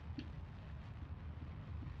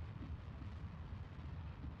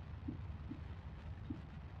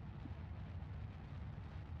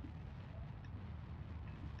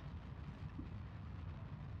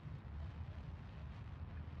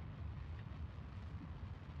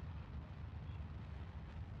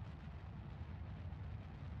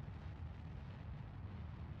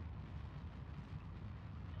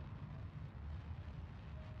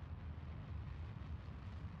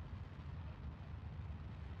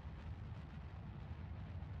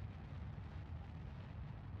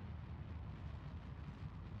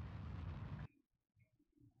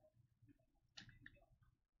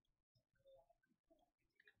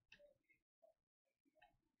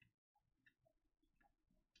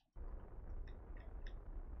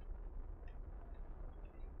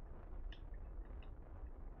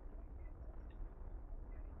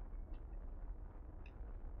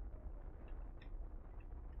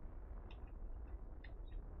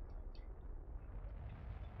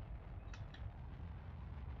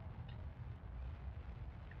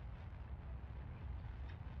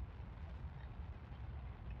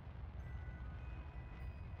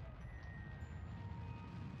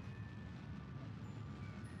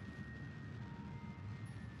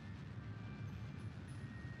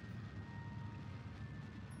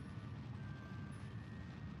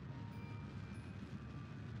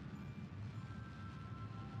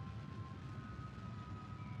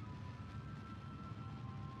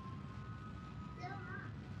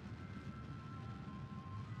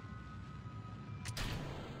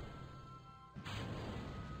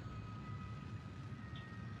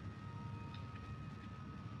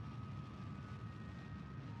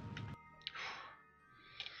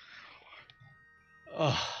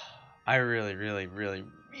 Oh, I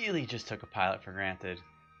really just took a pilot for granted,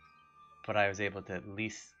 but I was able to at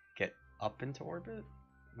least get up into orbit,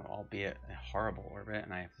 albeit a horrible orbit,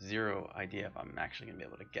 and I have zero idea if I'm actually going to be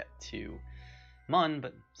able to get to Mun,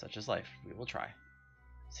 but such is life. We will try.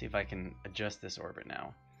 See if I can adjust this orbit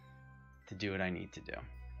now to do what I need to do.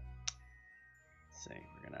 Let's see,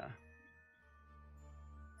 we're going to,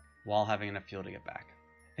 while having enough fuel to get back.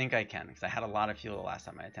 I think I can, because I had a lot of fuel the last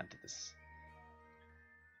time I attempted this.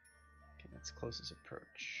 That's closest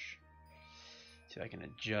approach. See if I can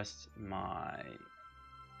adjust my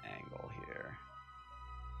angle here.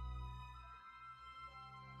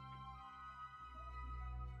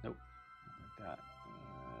 Nope, not like that.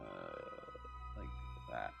 Like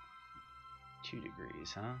that. 2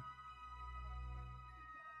 degrees, huh?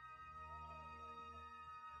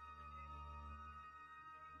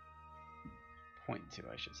 Point 2,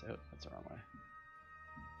 I should say. Oh, that's the wrong way.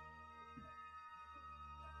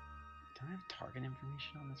 Do I have target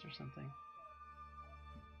information on this or something?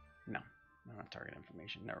 No, I don't have target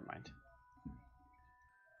information. Never mind.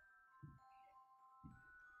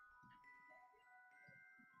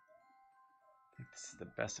 I think this is the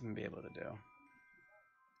best I'm going to be able to do.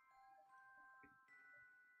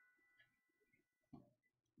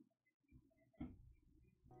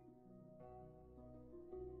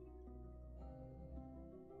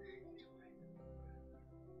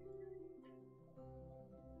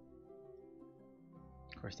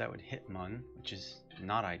 Of course, that would hit Mun, which is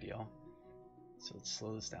not ideal. So let's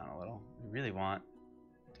slow this down a little. We really want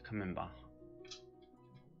to come in behind.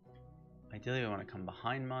 Ideally, we want to come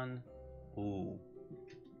behind Mun. Ooh.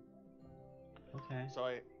 Okay. So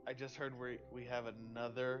I just heard we have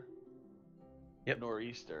another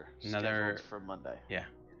nor'easter Another scheduled for Monday. Yeah,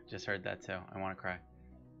 just heard that too. I want to cry.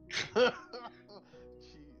 Jeez.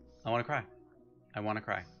 I want to cry. I want to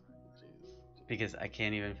cry. Jeez. Because I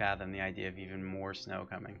can't even fathom the idea of even more snow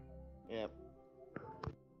coming. Yep.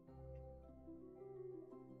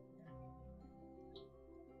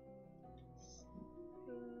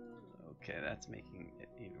 Okay, that's making it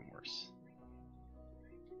even worse.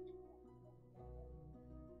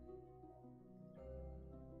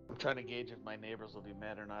 I'm trying to gauge if my neighbors will be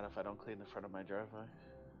mad or not if I don't clean the front of my driveway.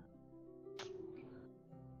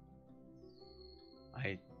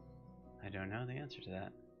 I don't know the answer to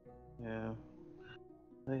that. Yeah.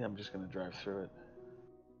 I think I'm just gonna drive through it.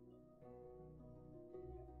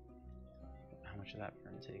 How much did that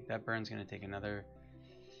burn take? That burn's gonna take another.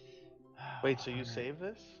 Wait, so you saved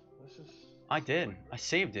this? This is. I did. I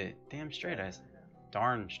saved it. Damn straight.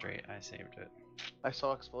 Darn straight. I saved it. I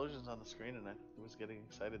saw explosions on the screen and I was getting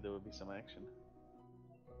excited there would be some action.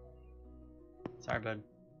 Sorry, bud.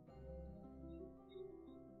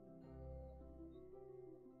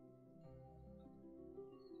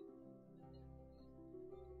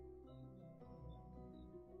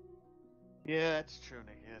 Yeah, that's true,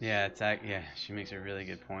 Nick. Yes. Yeah, she makes a really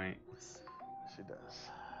good point. She does.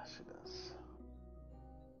 She does.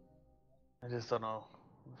 I just don't know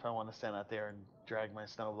if I want to stand out there and drag my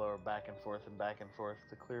snowblower back and forth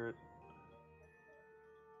to clear it.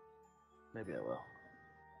 Maybe I will.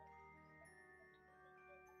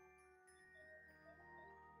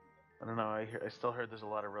 I don't know. I still heard there's a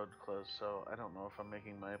lot of roads closed, so I don't know if I'm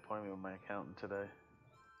making my appointment with my accountant today.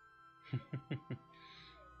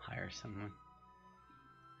 Hire someone.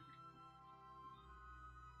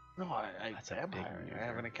 No, I That's a am big hiring. maneuver. I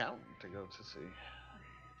have an accountant to go to see.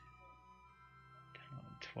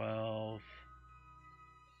 12,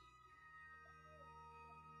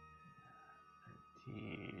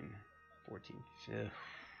 13, 14, 15.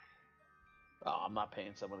 Oh, I'm not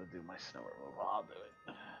paying someone to do my snow removal. I'll do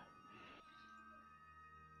it.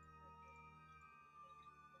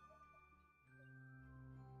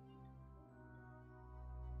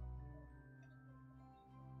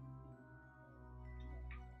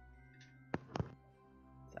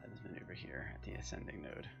 Side this maneuver here at the ascending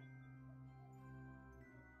node.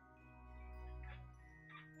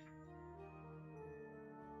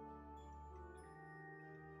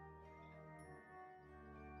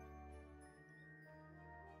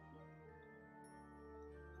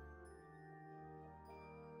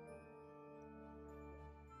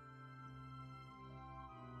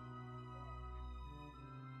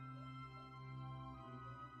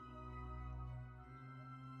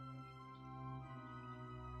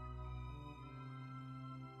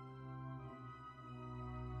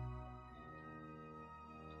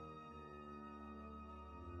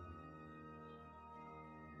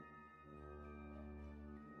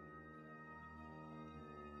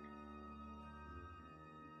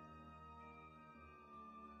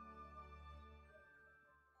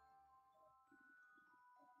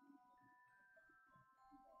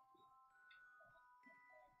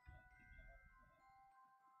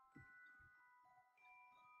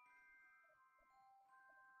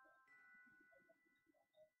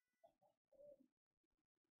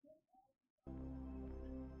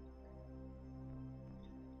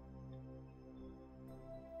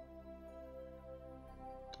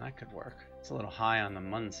 That could work. It's a little high on the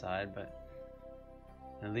Mun side, but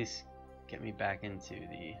at least get me back into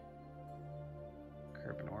the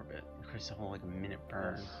Kerbal orbit. Of course, the whole like minute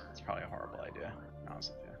burn. It's probably a horrible idea, to be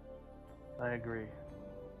honest with you. I agree.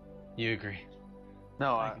 You agree?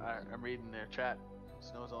 No, I'm reading their chat.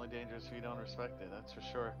 Snow is only dangerous if you don't respect it. That's for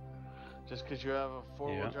sure. Just because you have a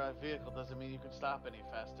four-wheel drive vehicle doesn't mean you can stop any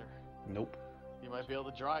faster. Nope. You might be able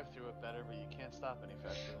to drive through it better, but you can't stop any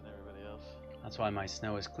faster than everybody else. That's why my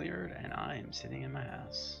snow is cleared and I am sitting in my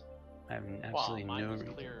house. I have absolutely no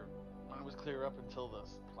reason. Mine was clear up until the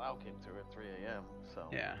plow came through at 3 a.m. So.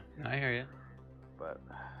 Yeah, I hear you. But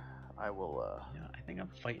I will. Yeah, I think I'm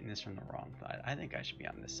fighting this from the wrong side. I think I should be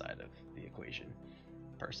on this side of the equation,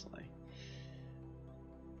 personally.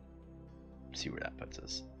 See where that puts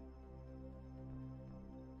us.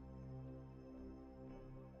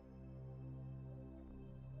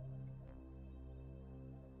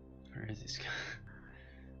 Where is this guy?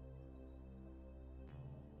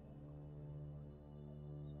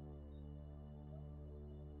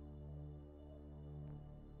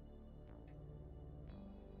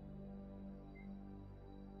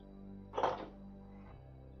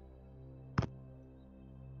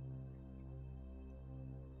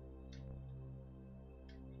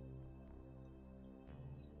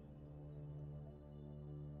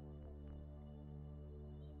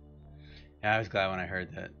 Yeah, I was glad when I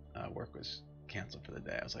heard that work was canceled for the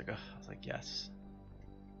day. I was like, oh, yes.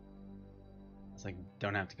 It's like,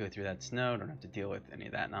 don't have to go through that snow, don't have to deal with any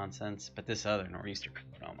of that nonsense. But this other nor'easter,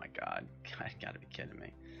 oh my god, gotta be kidding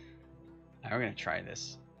me. Alright, we're gonna try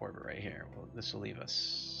this orbit right here. Well, this will leave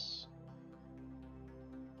us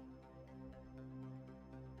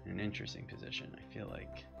in an interesting position, I feel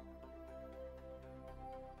like.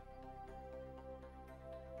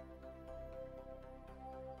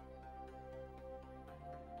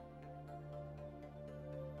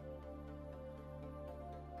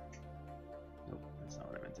 Nope, that's not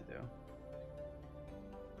what I meant to do.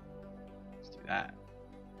 Let's do that.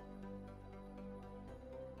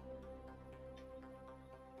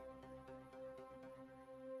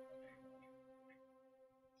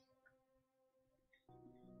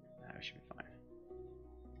 That should be fine.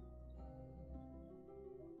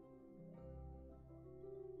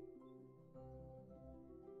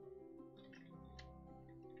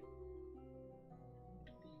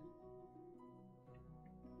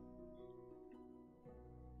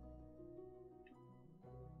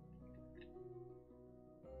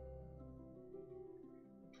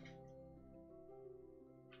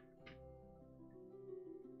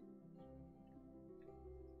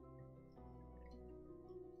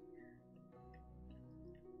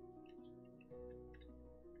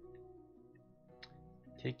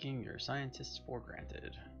 Taking your scientists for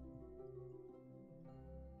granted.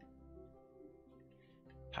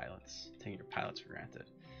 Pilots. Taking your pilots for granted.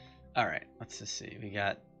 Alright, let's just see. We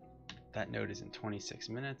got that node is in 26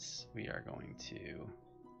 minutes. We are going to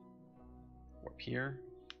warp here.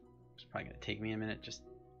 It's probably going to take me a minute just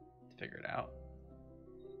to figure it out.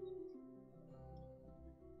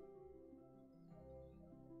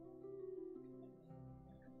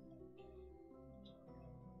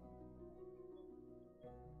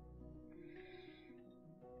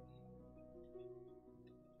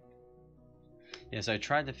 Yeah, so I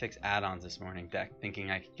tried to fix add-ons this morning,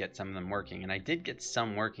 thinking I could get some of them working, and I did get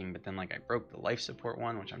some working, but then like I broke the life support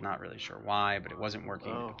one, which I'm not really sure why, but it wasn't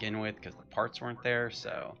working to begin with because the parts weren't there.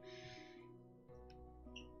 So,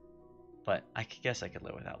 but I guess I could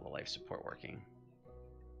live without the life support working.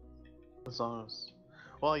 As long as,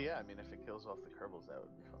 well, yeah. I mean, if it kills off the Kerbals, that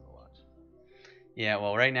would be fun to watch. Yeah,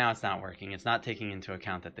 well, right now it's not working. It's not taking into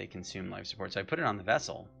account that they consume life support. So I put it on the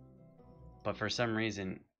vessel, but for some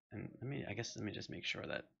reason, and let me just make sure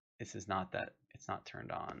that this is not that it's not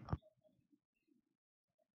turned on.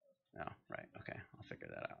 No, right, okay, I'll figure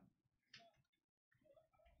that out.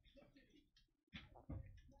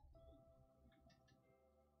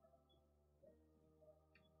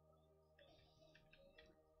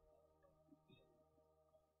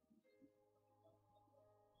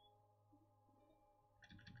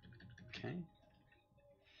 Okay.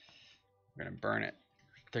 We're gonna burn it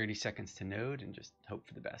 30 seconds to node and just hope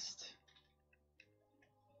for the best.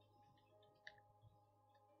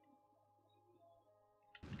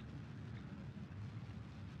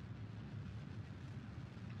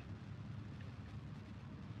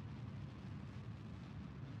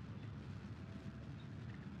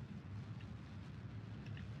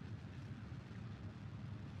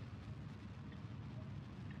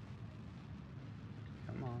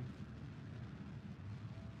 Come on.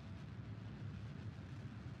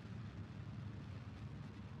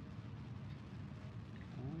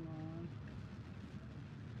 Come on.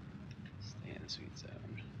 Stay in the sweet zone.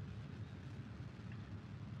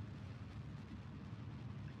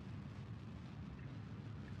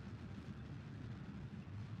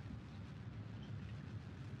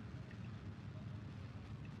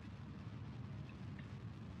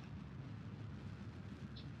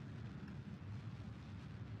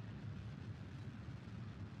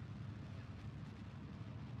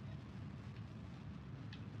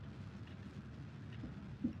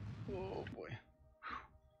 Oh boy.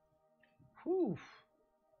 Whew.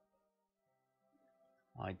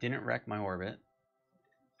 Well, I didn't wreck my orbit.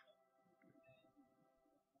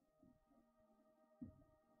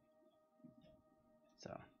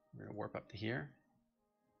 So we're gonna warp up to here.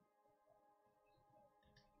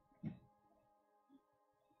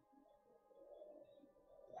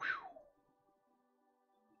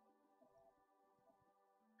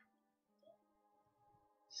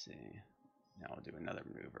 See, now we'll do another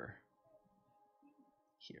maneuver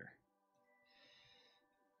here.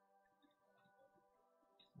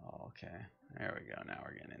 Oh, okay, there we go. Now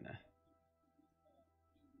we're getting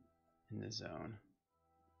in the zone.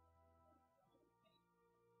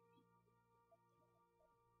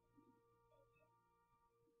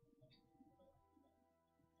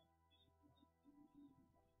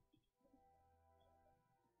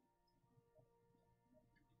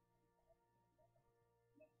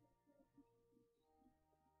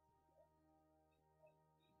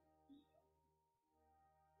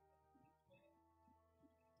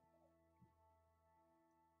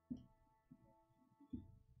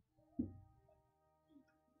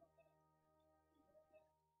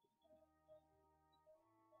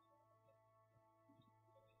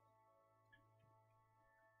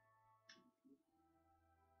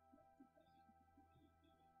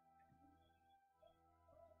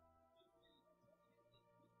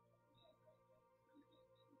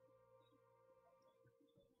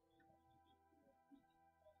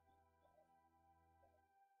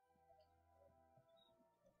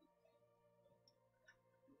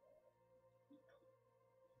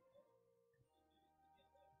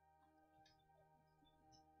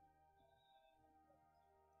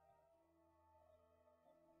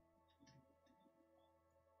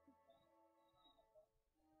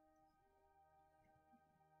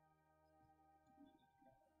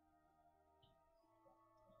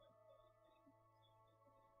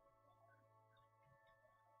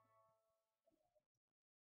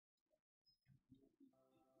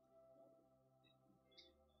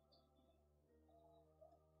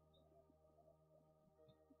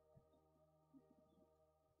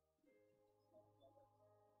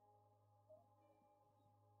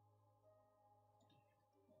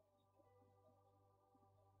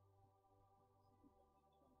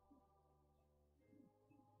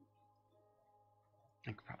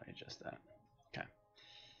 I could probably adjust that. Okay.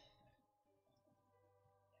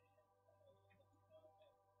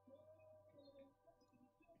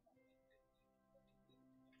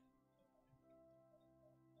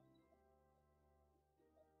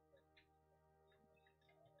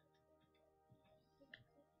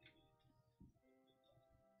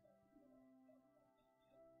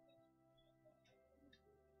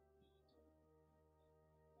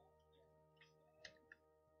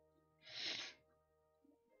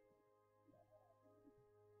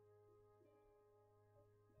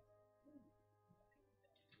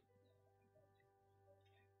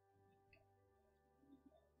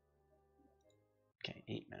 Okay,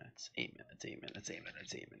 8 minutes, 8 minutes, 8 minutes, 8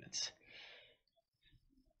 minutes, 8 minutes.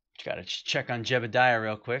 Just gotta check on Jebediah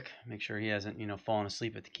real quick. Make sure he hasn't, fallen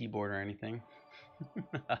asleep at the keyboard or anything.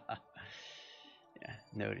 Yeah,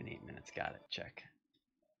 note in 8 minutes. Got it. Check.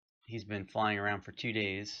 He's been flying around for 2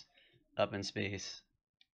 days, up in space.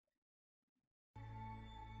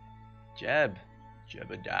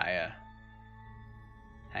 Jebediah.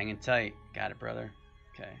 Hanging tight. Got it, brother.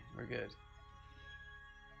 Okay, we're good.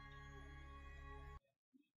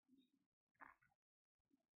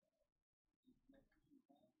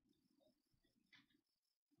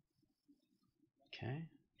 Okay.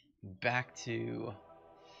 Back to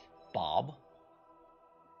Bob.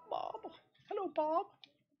 Bob. Hello, Bob.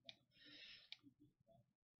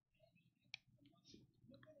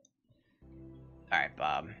 Alright,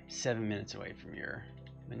 Bob. 7 minutes away from your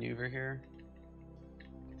maneuver here.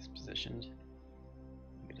 Get this positioned.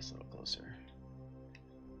 Get us a little closer.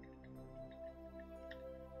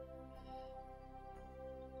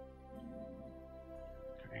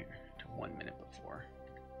 Right here to 1 minute before.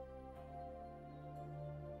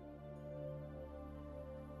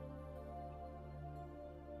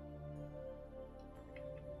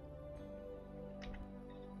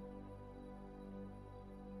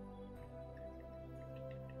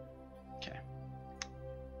 Okay.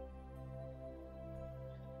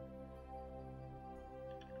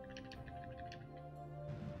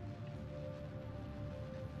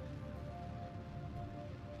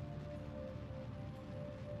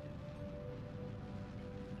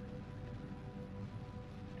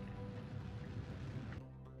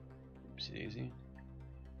 Oopsie daisy.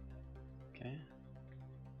 Okay.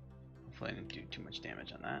 Hopefully I didn't do too much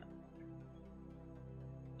damage on that.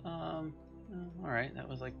 Alright, that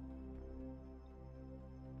was like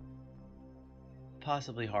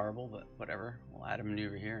possibly horrible, but whatever. We'll add a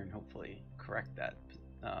maneuver here and hopefully correct that.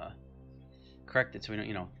 Correct it so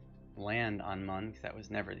we don't, land on Mun, because that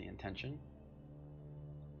was never the intention.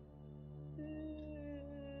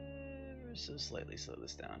 So slightly slow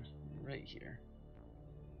this down right here.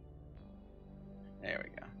 There we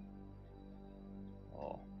go.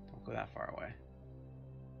 Oh, don't go that far away.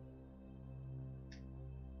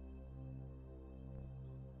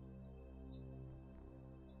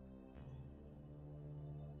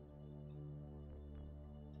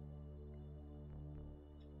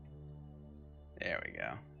 There we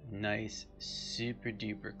go. Nice, super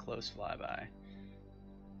duper close flyby.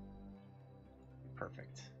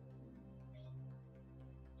 Perfect.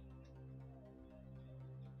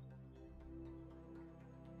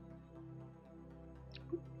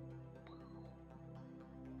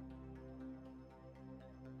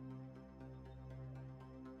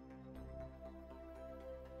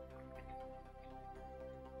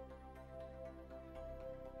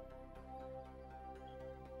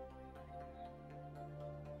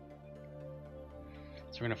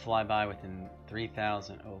 So we're going to fly by within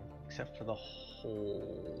 3,000. Oh, except for the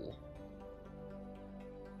hole.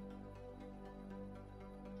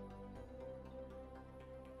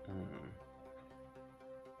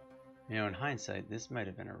 In hindsight, this might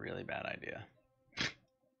have been a really bad idea.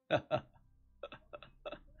 Because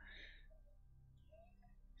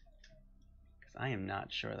I am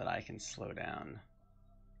not sure that I can slow down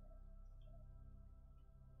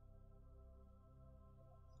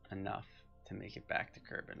enough to make it back to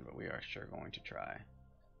Kerbal, but we are sure going to try.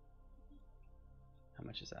 How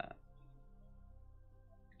much is that?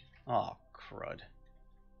 Oh, crud.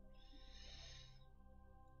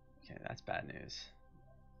 Okay, that's bad news.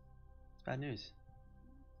 It's bad news.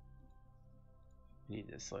 We need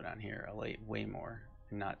to slow down here way more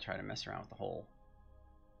and not try to mess around with the hole.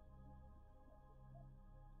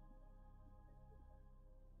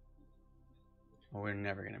 Or we're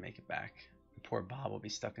never going to make it back. Poor Bob will be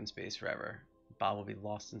stuck in space forever. Bob will be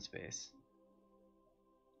lost in space.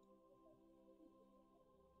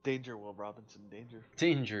 Danger, Will Robinson, danger.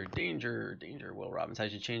 Danger, danger, danger, Will Robinson. I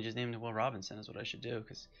should change his name to Will Robinson is what I should do,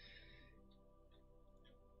 because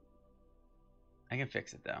I can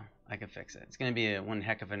fix it though. I can fix it. It's gonna be one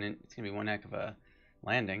heck of a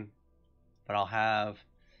landing, but I'll have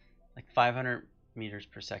like 500 meters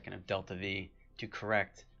per second of delta V to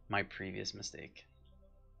correct my previous mistake.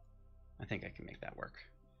 I think I can make that work.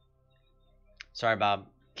 Sorry, Bob.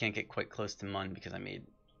 Can't get quite close to Mun because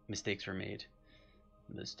mistakes were made.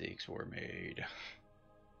 Mistakes were made.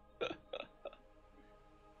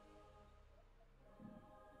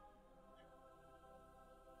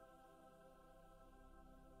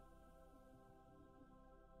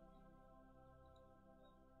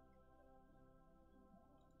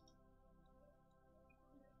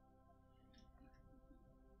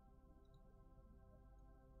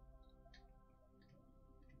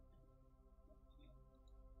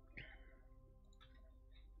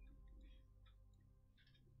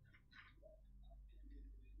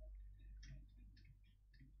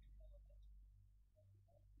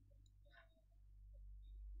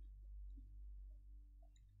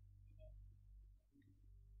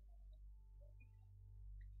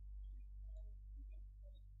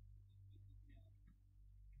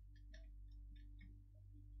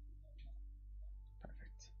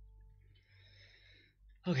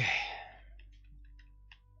 Okay.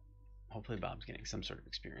 Hopefully Bob's getting some sort of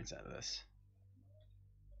experience out of this.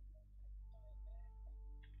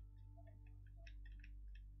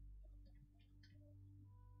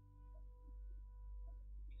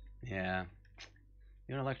 Yeah.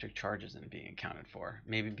 Even electric charge isn't being accounted for.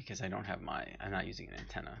 Maybe because I don't have I'm not using an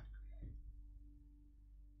antenna.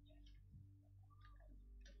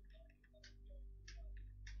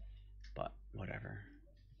 But whatever.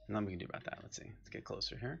 Nothing we can do about that. Let's see. Let's get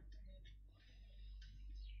closer here.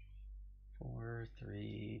 4,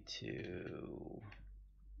 3, 2,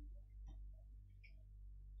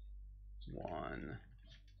 1.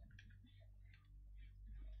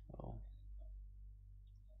 Oh.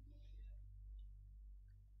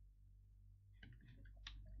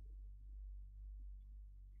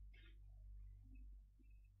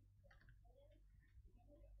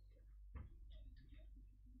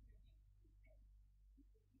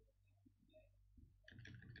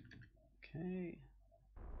 Okay.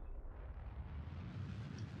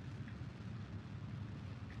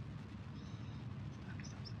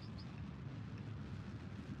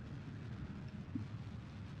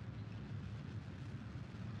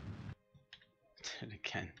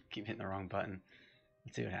 Again, keep hitting the wrong button.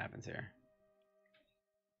 Let's see what happens here.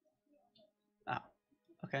 Ah,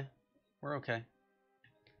 okay. We're okay.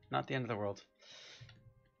 Not the end of the world.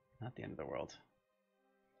 Not the end of the world.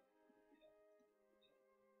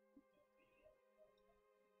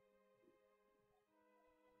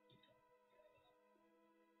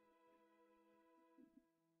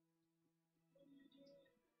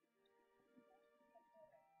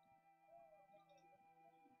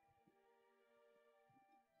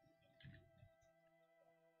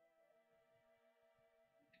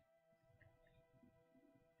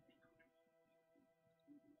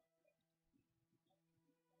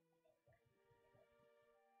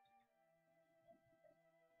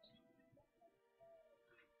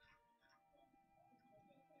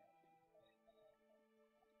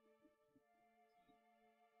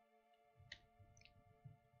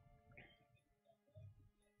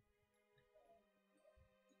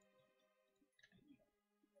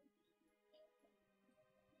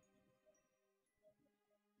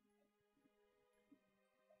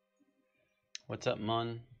 What's up,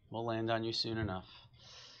 Mun? We'll land on you soon enough.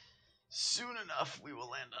 Soon enough, we will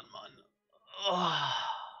land on Mun. Ugh.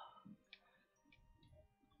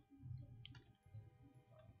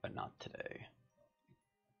 But not today.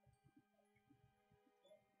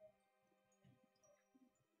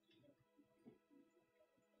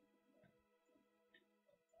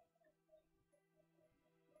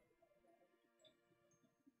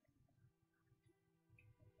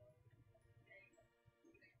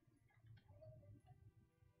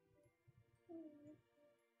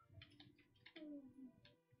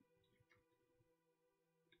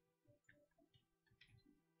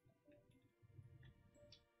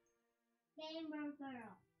 Rainbow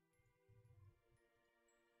girl.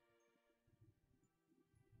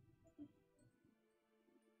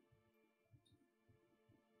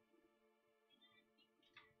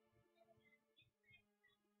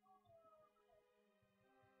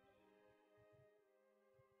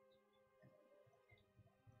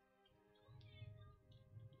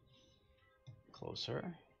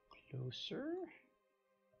 Closer. Closer.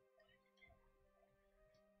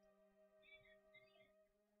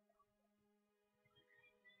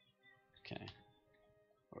 Okay.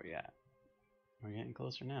 Where we at? We're getting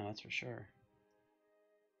closer now, that's for sure.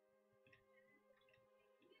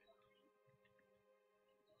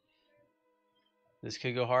 This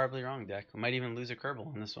could go horribly wrong, deck. We might even lose a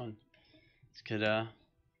Kerbal in this one. This could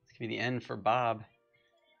be the end for Bob.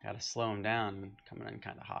 Gotta slow him down. Coming in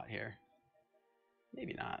kind of hot here.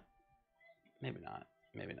 Maybe not. Maybe not.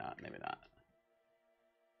 Maybe not. Maybe not.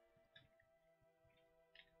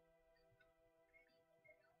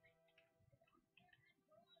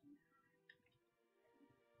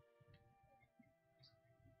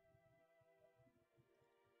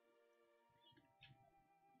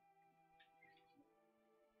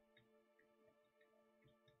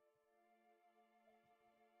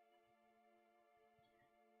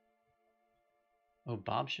 Oh,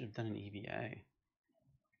 Bob should have done an EVA.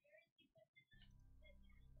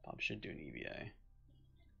 Bob should do an EVA.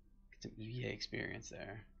 Get some EVA experience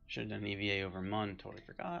there. Should have done an EVA over Mun. Totally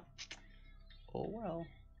forgot. Oh well.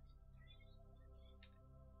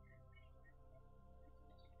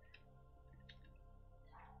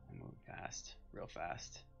 I move fast. Real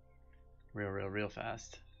fast. Real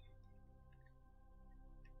fast.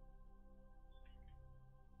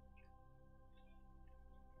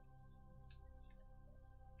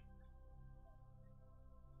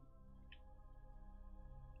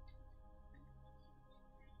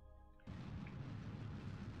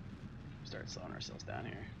 Start slowing ourselves down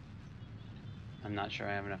here. I'm not sure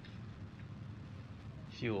I have enough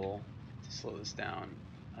fuel to slow this down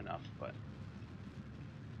enough, but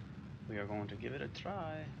we are going to give it a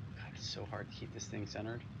try. God, it's so hard to keep this thing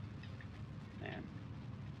centered. Man,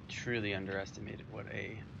 truly underestimated what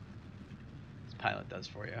this pilot does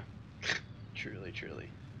for you. Truly.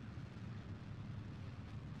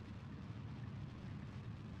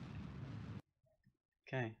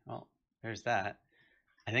 Okay, well, there's that.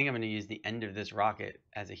 I think I'm going to use the end of this rocket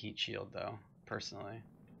as a heat shield, though, personally.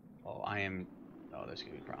 Oh, oh, there's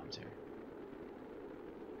going to be problems here.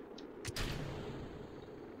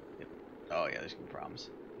 Yep. Oh, yeah, there's going to be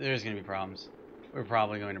problems. There's going to be problems. We're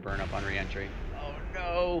probably going to burn up on re-entry. Oh,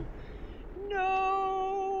 no!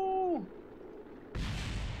 No!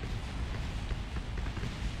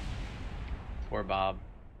 Poor Bob.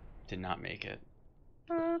 Did not make it.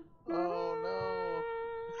 Oh, no.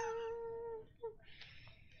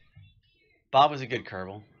 Bob was a good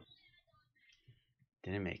Kerbal.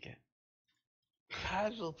 Didn't make it.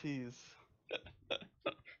 Casualties.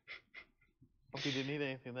 Hope you didn't need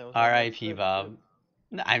anything that was. R.I.P. Bob.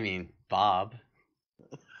 No, I mean, Bob.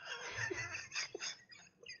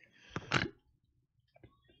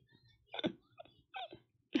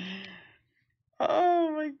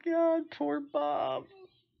 Oh my God, poor Bob.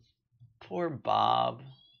 Poor Bob.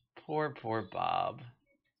 Poor Bob.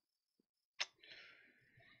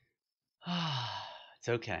 It's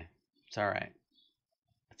okay. It's alright.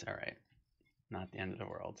 It's alright. Not the end of the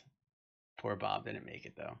world. Poor Bob didn't make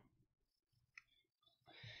it though.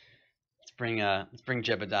 Let's bring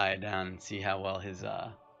Jebediah down and see how well his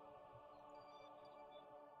yeah,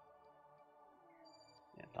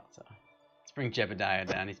 I thought so. Let's bring Jebediah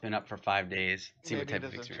down. He's been up for 5 days. See what type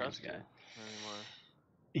of experience he got.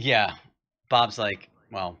 Yeah. Bob's like,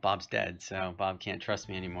 well, Bob's dead, so Bob can't trust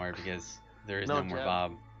me anymore because there is no more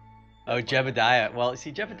Bob. Oh, Jebediah. Well,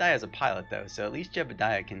 see, Jebediah is a pilot, though, so at least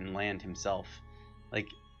Jebediah can land himself. Like,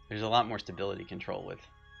 there's a lot more stability control with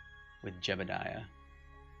Jebediah.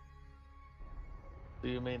 So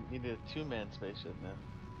you may need a 2-man spaceship now.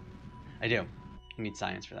 I do. You need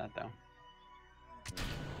science for that, though.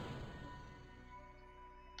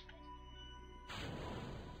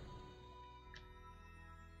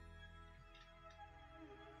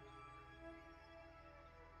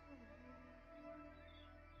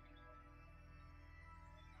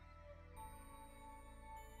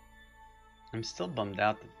 I'm still bummed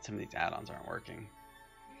out that some of these add-ons aren't working.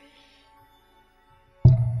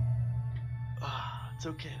 It's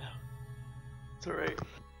okay now. It's alright.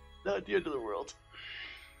 Not at the end of the world.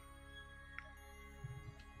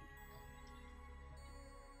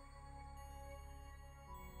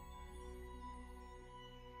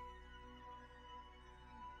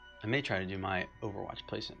 I may try to do my Overwatch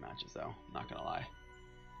placement matches, though. I'm not gonna lie.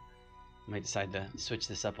 I might decide to switch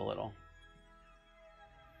this up a little.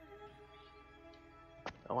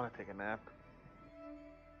 I want to take a nap.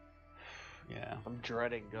 Yeah. I'm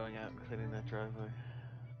dreading going out and cleaning that driveway.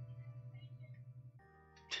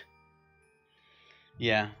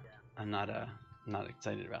 Yeah, I'm not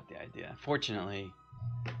excited about the idea. Fortunately,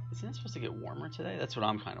 isn't it supposed to get warmer today? That's what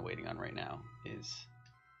I'm kind of waiting on right now.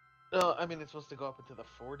 No, I mean it's supposed to go up into the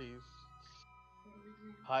 40s.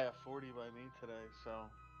 High of 40 by me today, so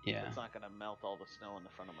yeah, it's not gonna melt all the snow in the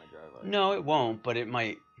front of my driveway. No, it won't, but it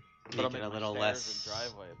might make it a little less. And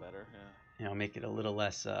driveway better, yeah. You know, make it a little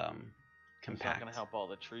less compact. It's not gonna help all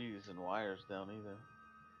the trees and wires down either.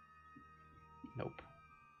 Nope.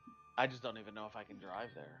 I just don't even know if I can drive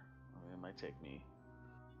there. I mean, it might take me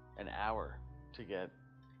an hour to get,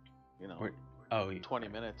 20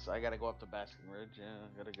 minutes. I gotta go up to Basking Ridge. Yeah,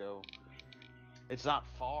 I gotta go. It's not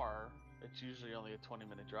far. It's usually only a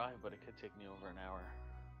 20-minute drive, but it could take me over an hour.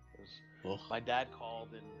 My dad called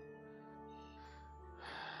and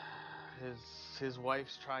his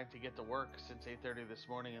wife's trying to get to work since 8:30 this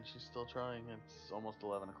morning, and she's still trying. It's almost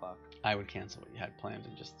 11 o'clock. I would cancel what you had planned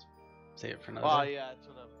and just save it for another day. Yeah, that's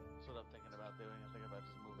what I'm thinking about doing. I'm thinking about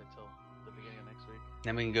just move it till the beginning of next week.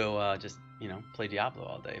 Then we can go just, play Diablo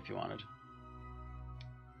all day if you wanted.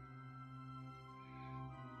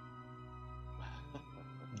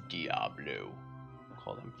 Diablo.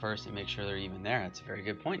 Call them first and make sure they're even there. That's a very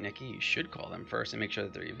good point, Nikki. You should call them first and make sure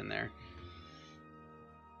that they're even there.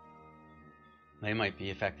 They might be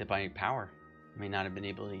affected by power. May not have been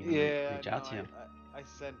able to even reach out to you. I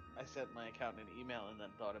sent my accountant an email and then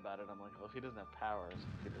thought about it. I'm like, well, if he doesn't have power, his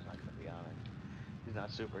computer's not going to be on it. He's not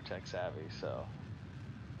super tech savvy, so.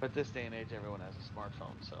 But this day and age, everyone has a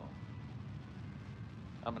smartphone, so.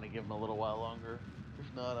 I'm going to give him a little while longer.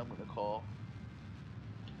 If not, I'm going to call.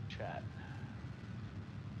 Chat.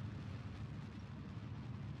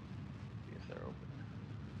 See if they're open.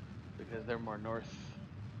 Because they're more north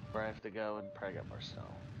where I have to go and probably got more snow.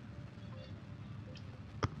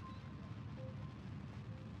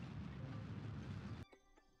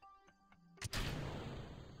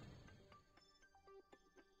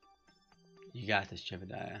 You got this,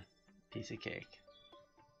 Jebediah. Piece of cake.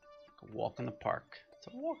 A walk in the park. It's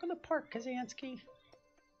a walk in the park, Kazansky.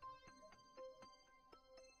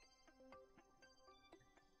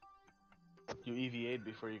 You EVA'd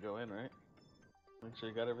before you go in, right? Make sure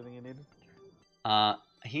you got everything you needed?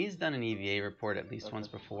 He's done an EVA report at least once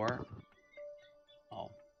before.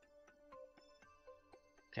 Oh.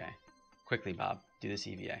 Okay. Quickly, Bob. Do this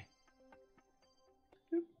EVA.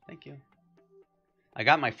 Boop. Thank you. I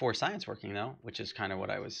got my 4 science working, though, which is kind of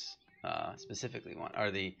what I was specifically want.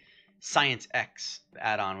 Or the Science X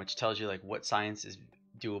add-on, which tells you like what science is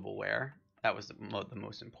doable where. That was the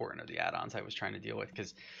most important of the add-ons I was trying to deal with,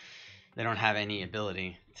 because they don't have any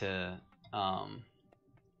ability to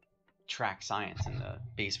track science in the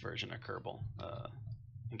base version of Kerbal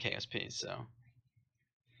in KSP. So,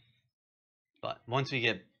 but once we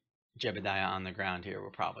get Jebediah on the ground here, we're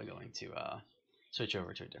probably going to switch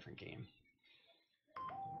over to a different game.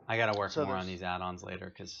 I gotta work more on these add-ons later,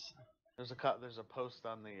 because there's a post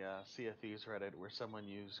on the Sea of Thieves Reddit where someone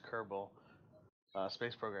used Kerbal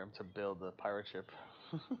space program to build the pirate ship.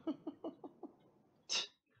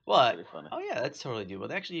 What? Oh yeah, that's totally doable.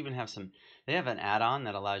 They actually even have they have an add-on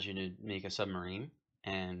that allows you to make a submarine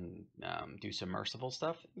and do submersible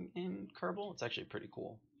stuff in Kerbal. It's actually pretty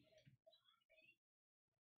cool.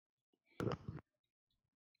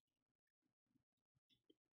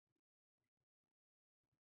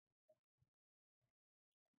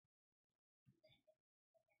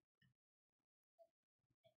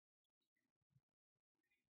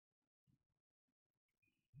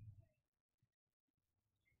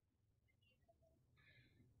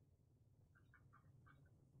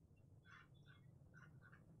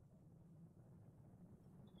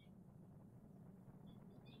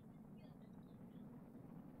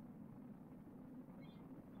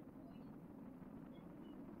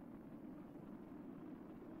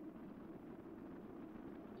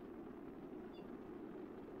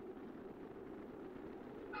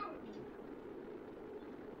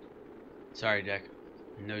 Sorry, Dick.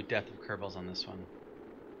 No death of Kerbals on this one.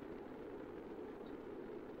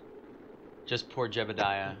 Just poor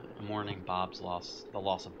Jebediah mourning Bob's loss, the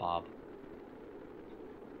loss of Bob.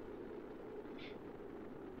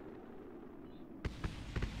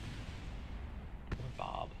 Poor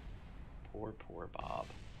Bob. Poor Bob.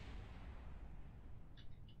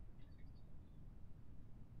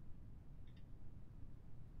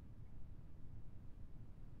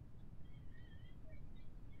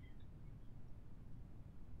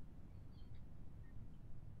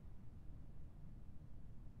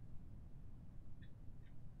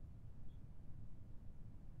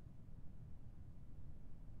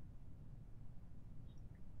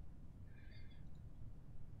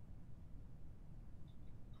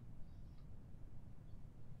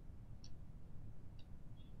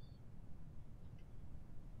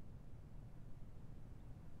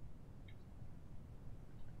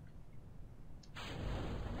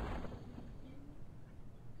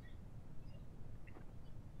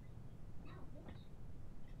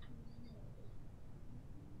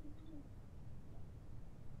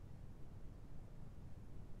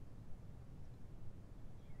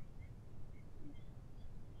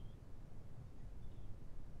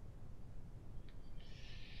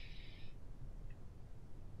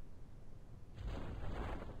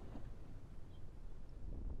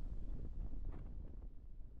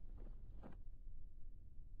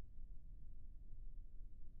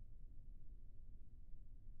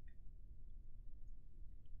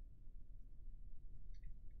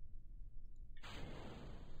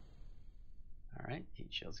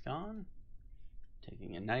 Heat shield's gone.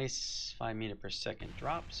 Taking a nice 5 meter per second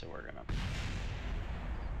drop, so we're gonna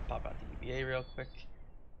pop out the UVA real quick.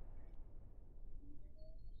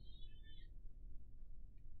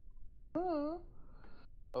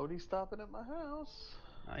 Odie's stopping at my house.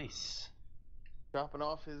 Nice. Dropping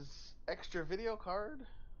off his extra video card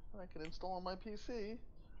I can install on my PC.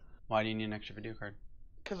 Why do you need an extra video card?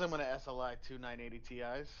 Because I'm going to SLI two 980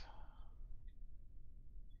 Ti's.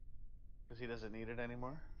 Because he doesn't need it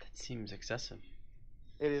anymore. That seems excessive.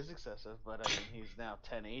 It is excessive, but I mean, he's now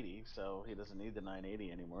 1080, so he doesn't need the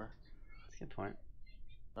 980 anymore. That's a good point.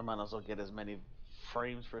 I might as well get as many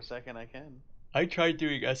frames per second I can. I tried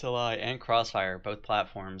doing SLI and Crossfire, both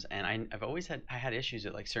platforms, and I've always had issues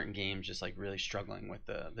with like certain games, just like really struggling with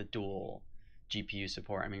the dual GPU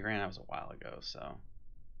support. I mean, granted, that was a while ago, so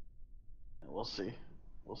We'll see.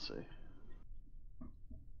 We'll see.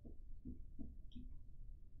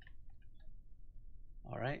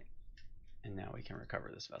 all right. And now we can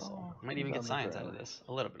recover this vessel. Oh, Might even who's get on the science out ground? of this.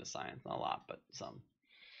 A little bit of science, not a lot, but some.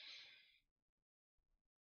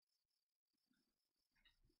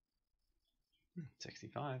 Hmm,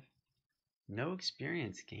 65. No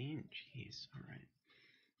experience gained. Jeez. All right.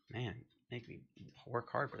 Man, make me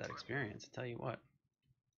work hard for that experience. I tell you what.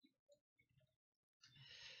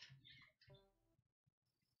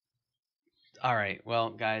 All right. Well,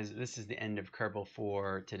 guys, this is the end of Kerbal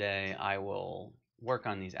for today. I will work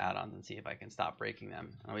on these add-ons and see if I can stop breaking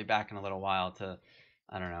them. I'll be back in a little while to,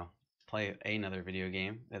 I don't know, play another video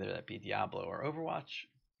game, whether that be Diablo or Overwatch.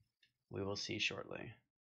 We will see shortly.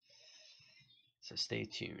 So stay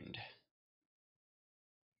tuned.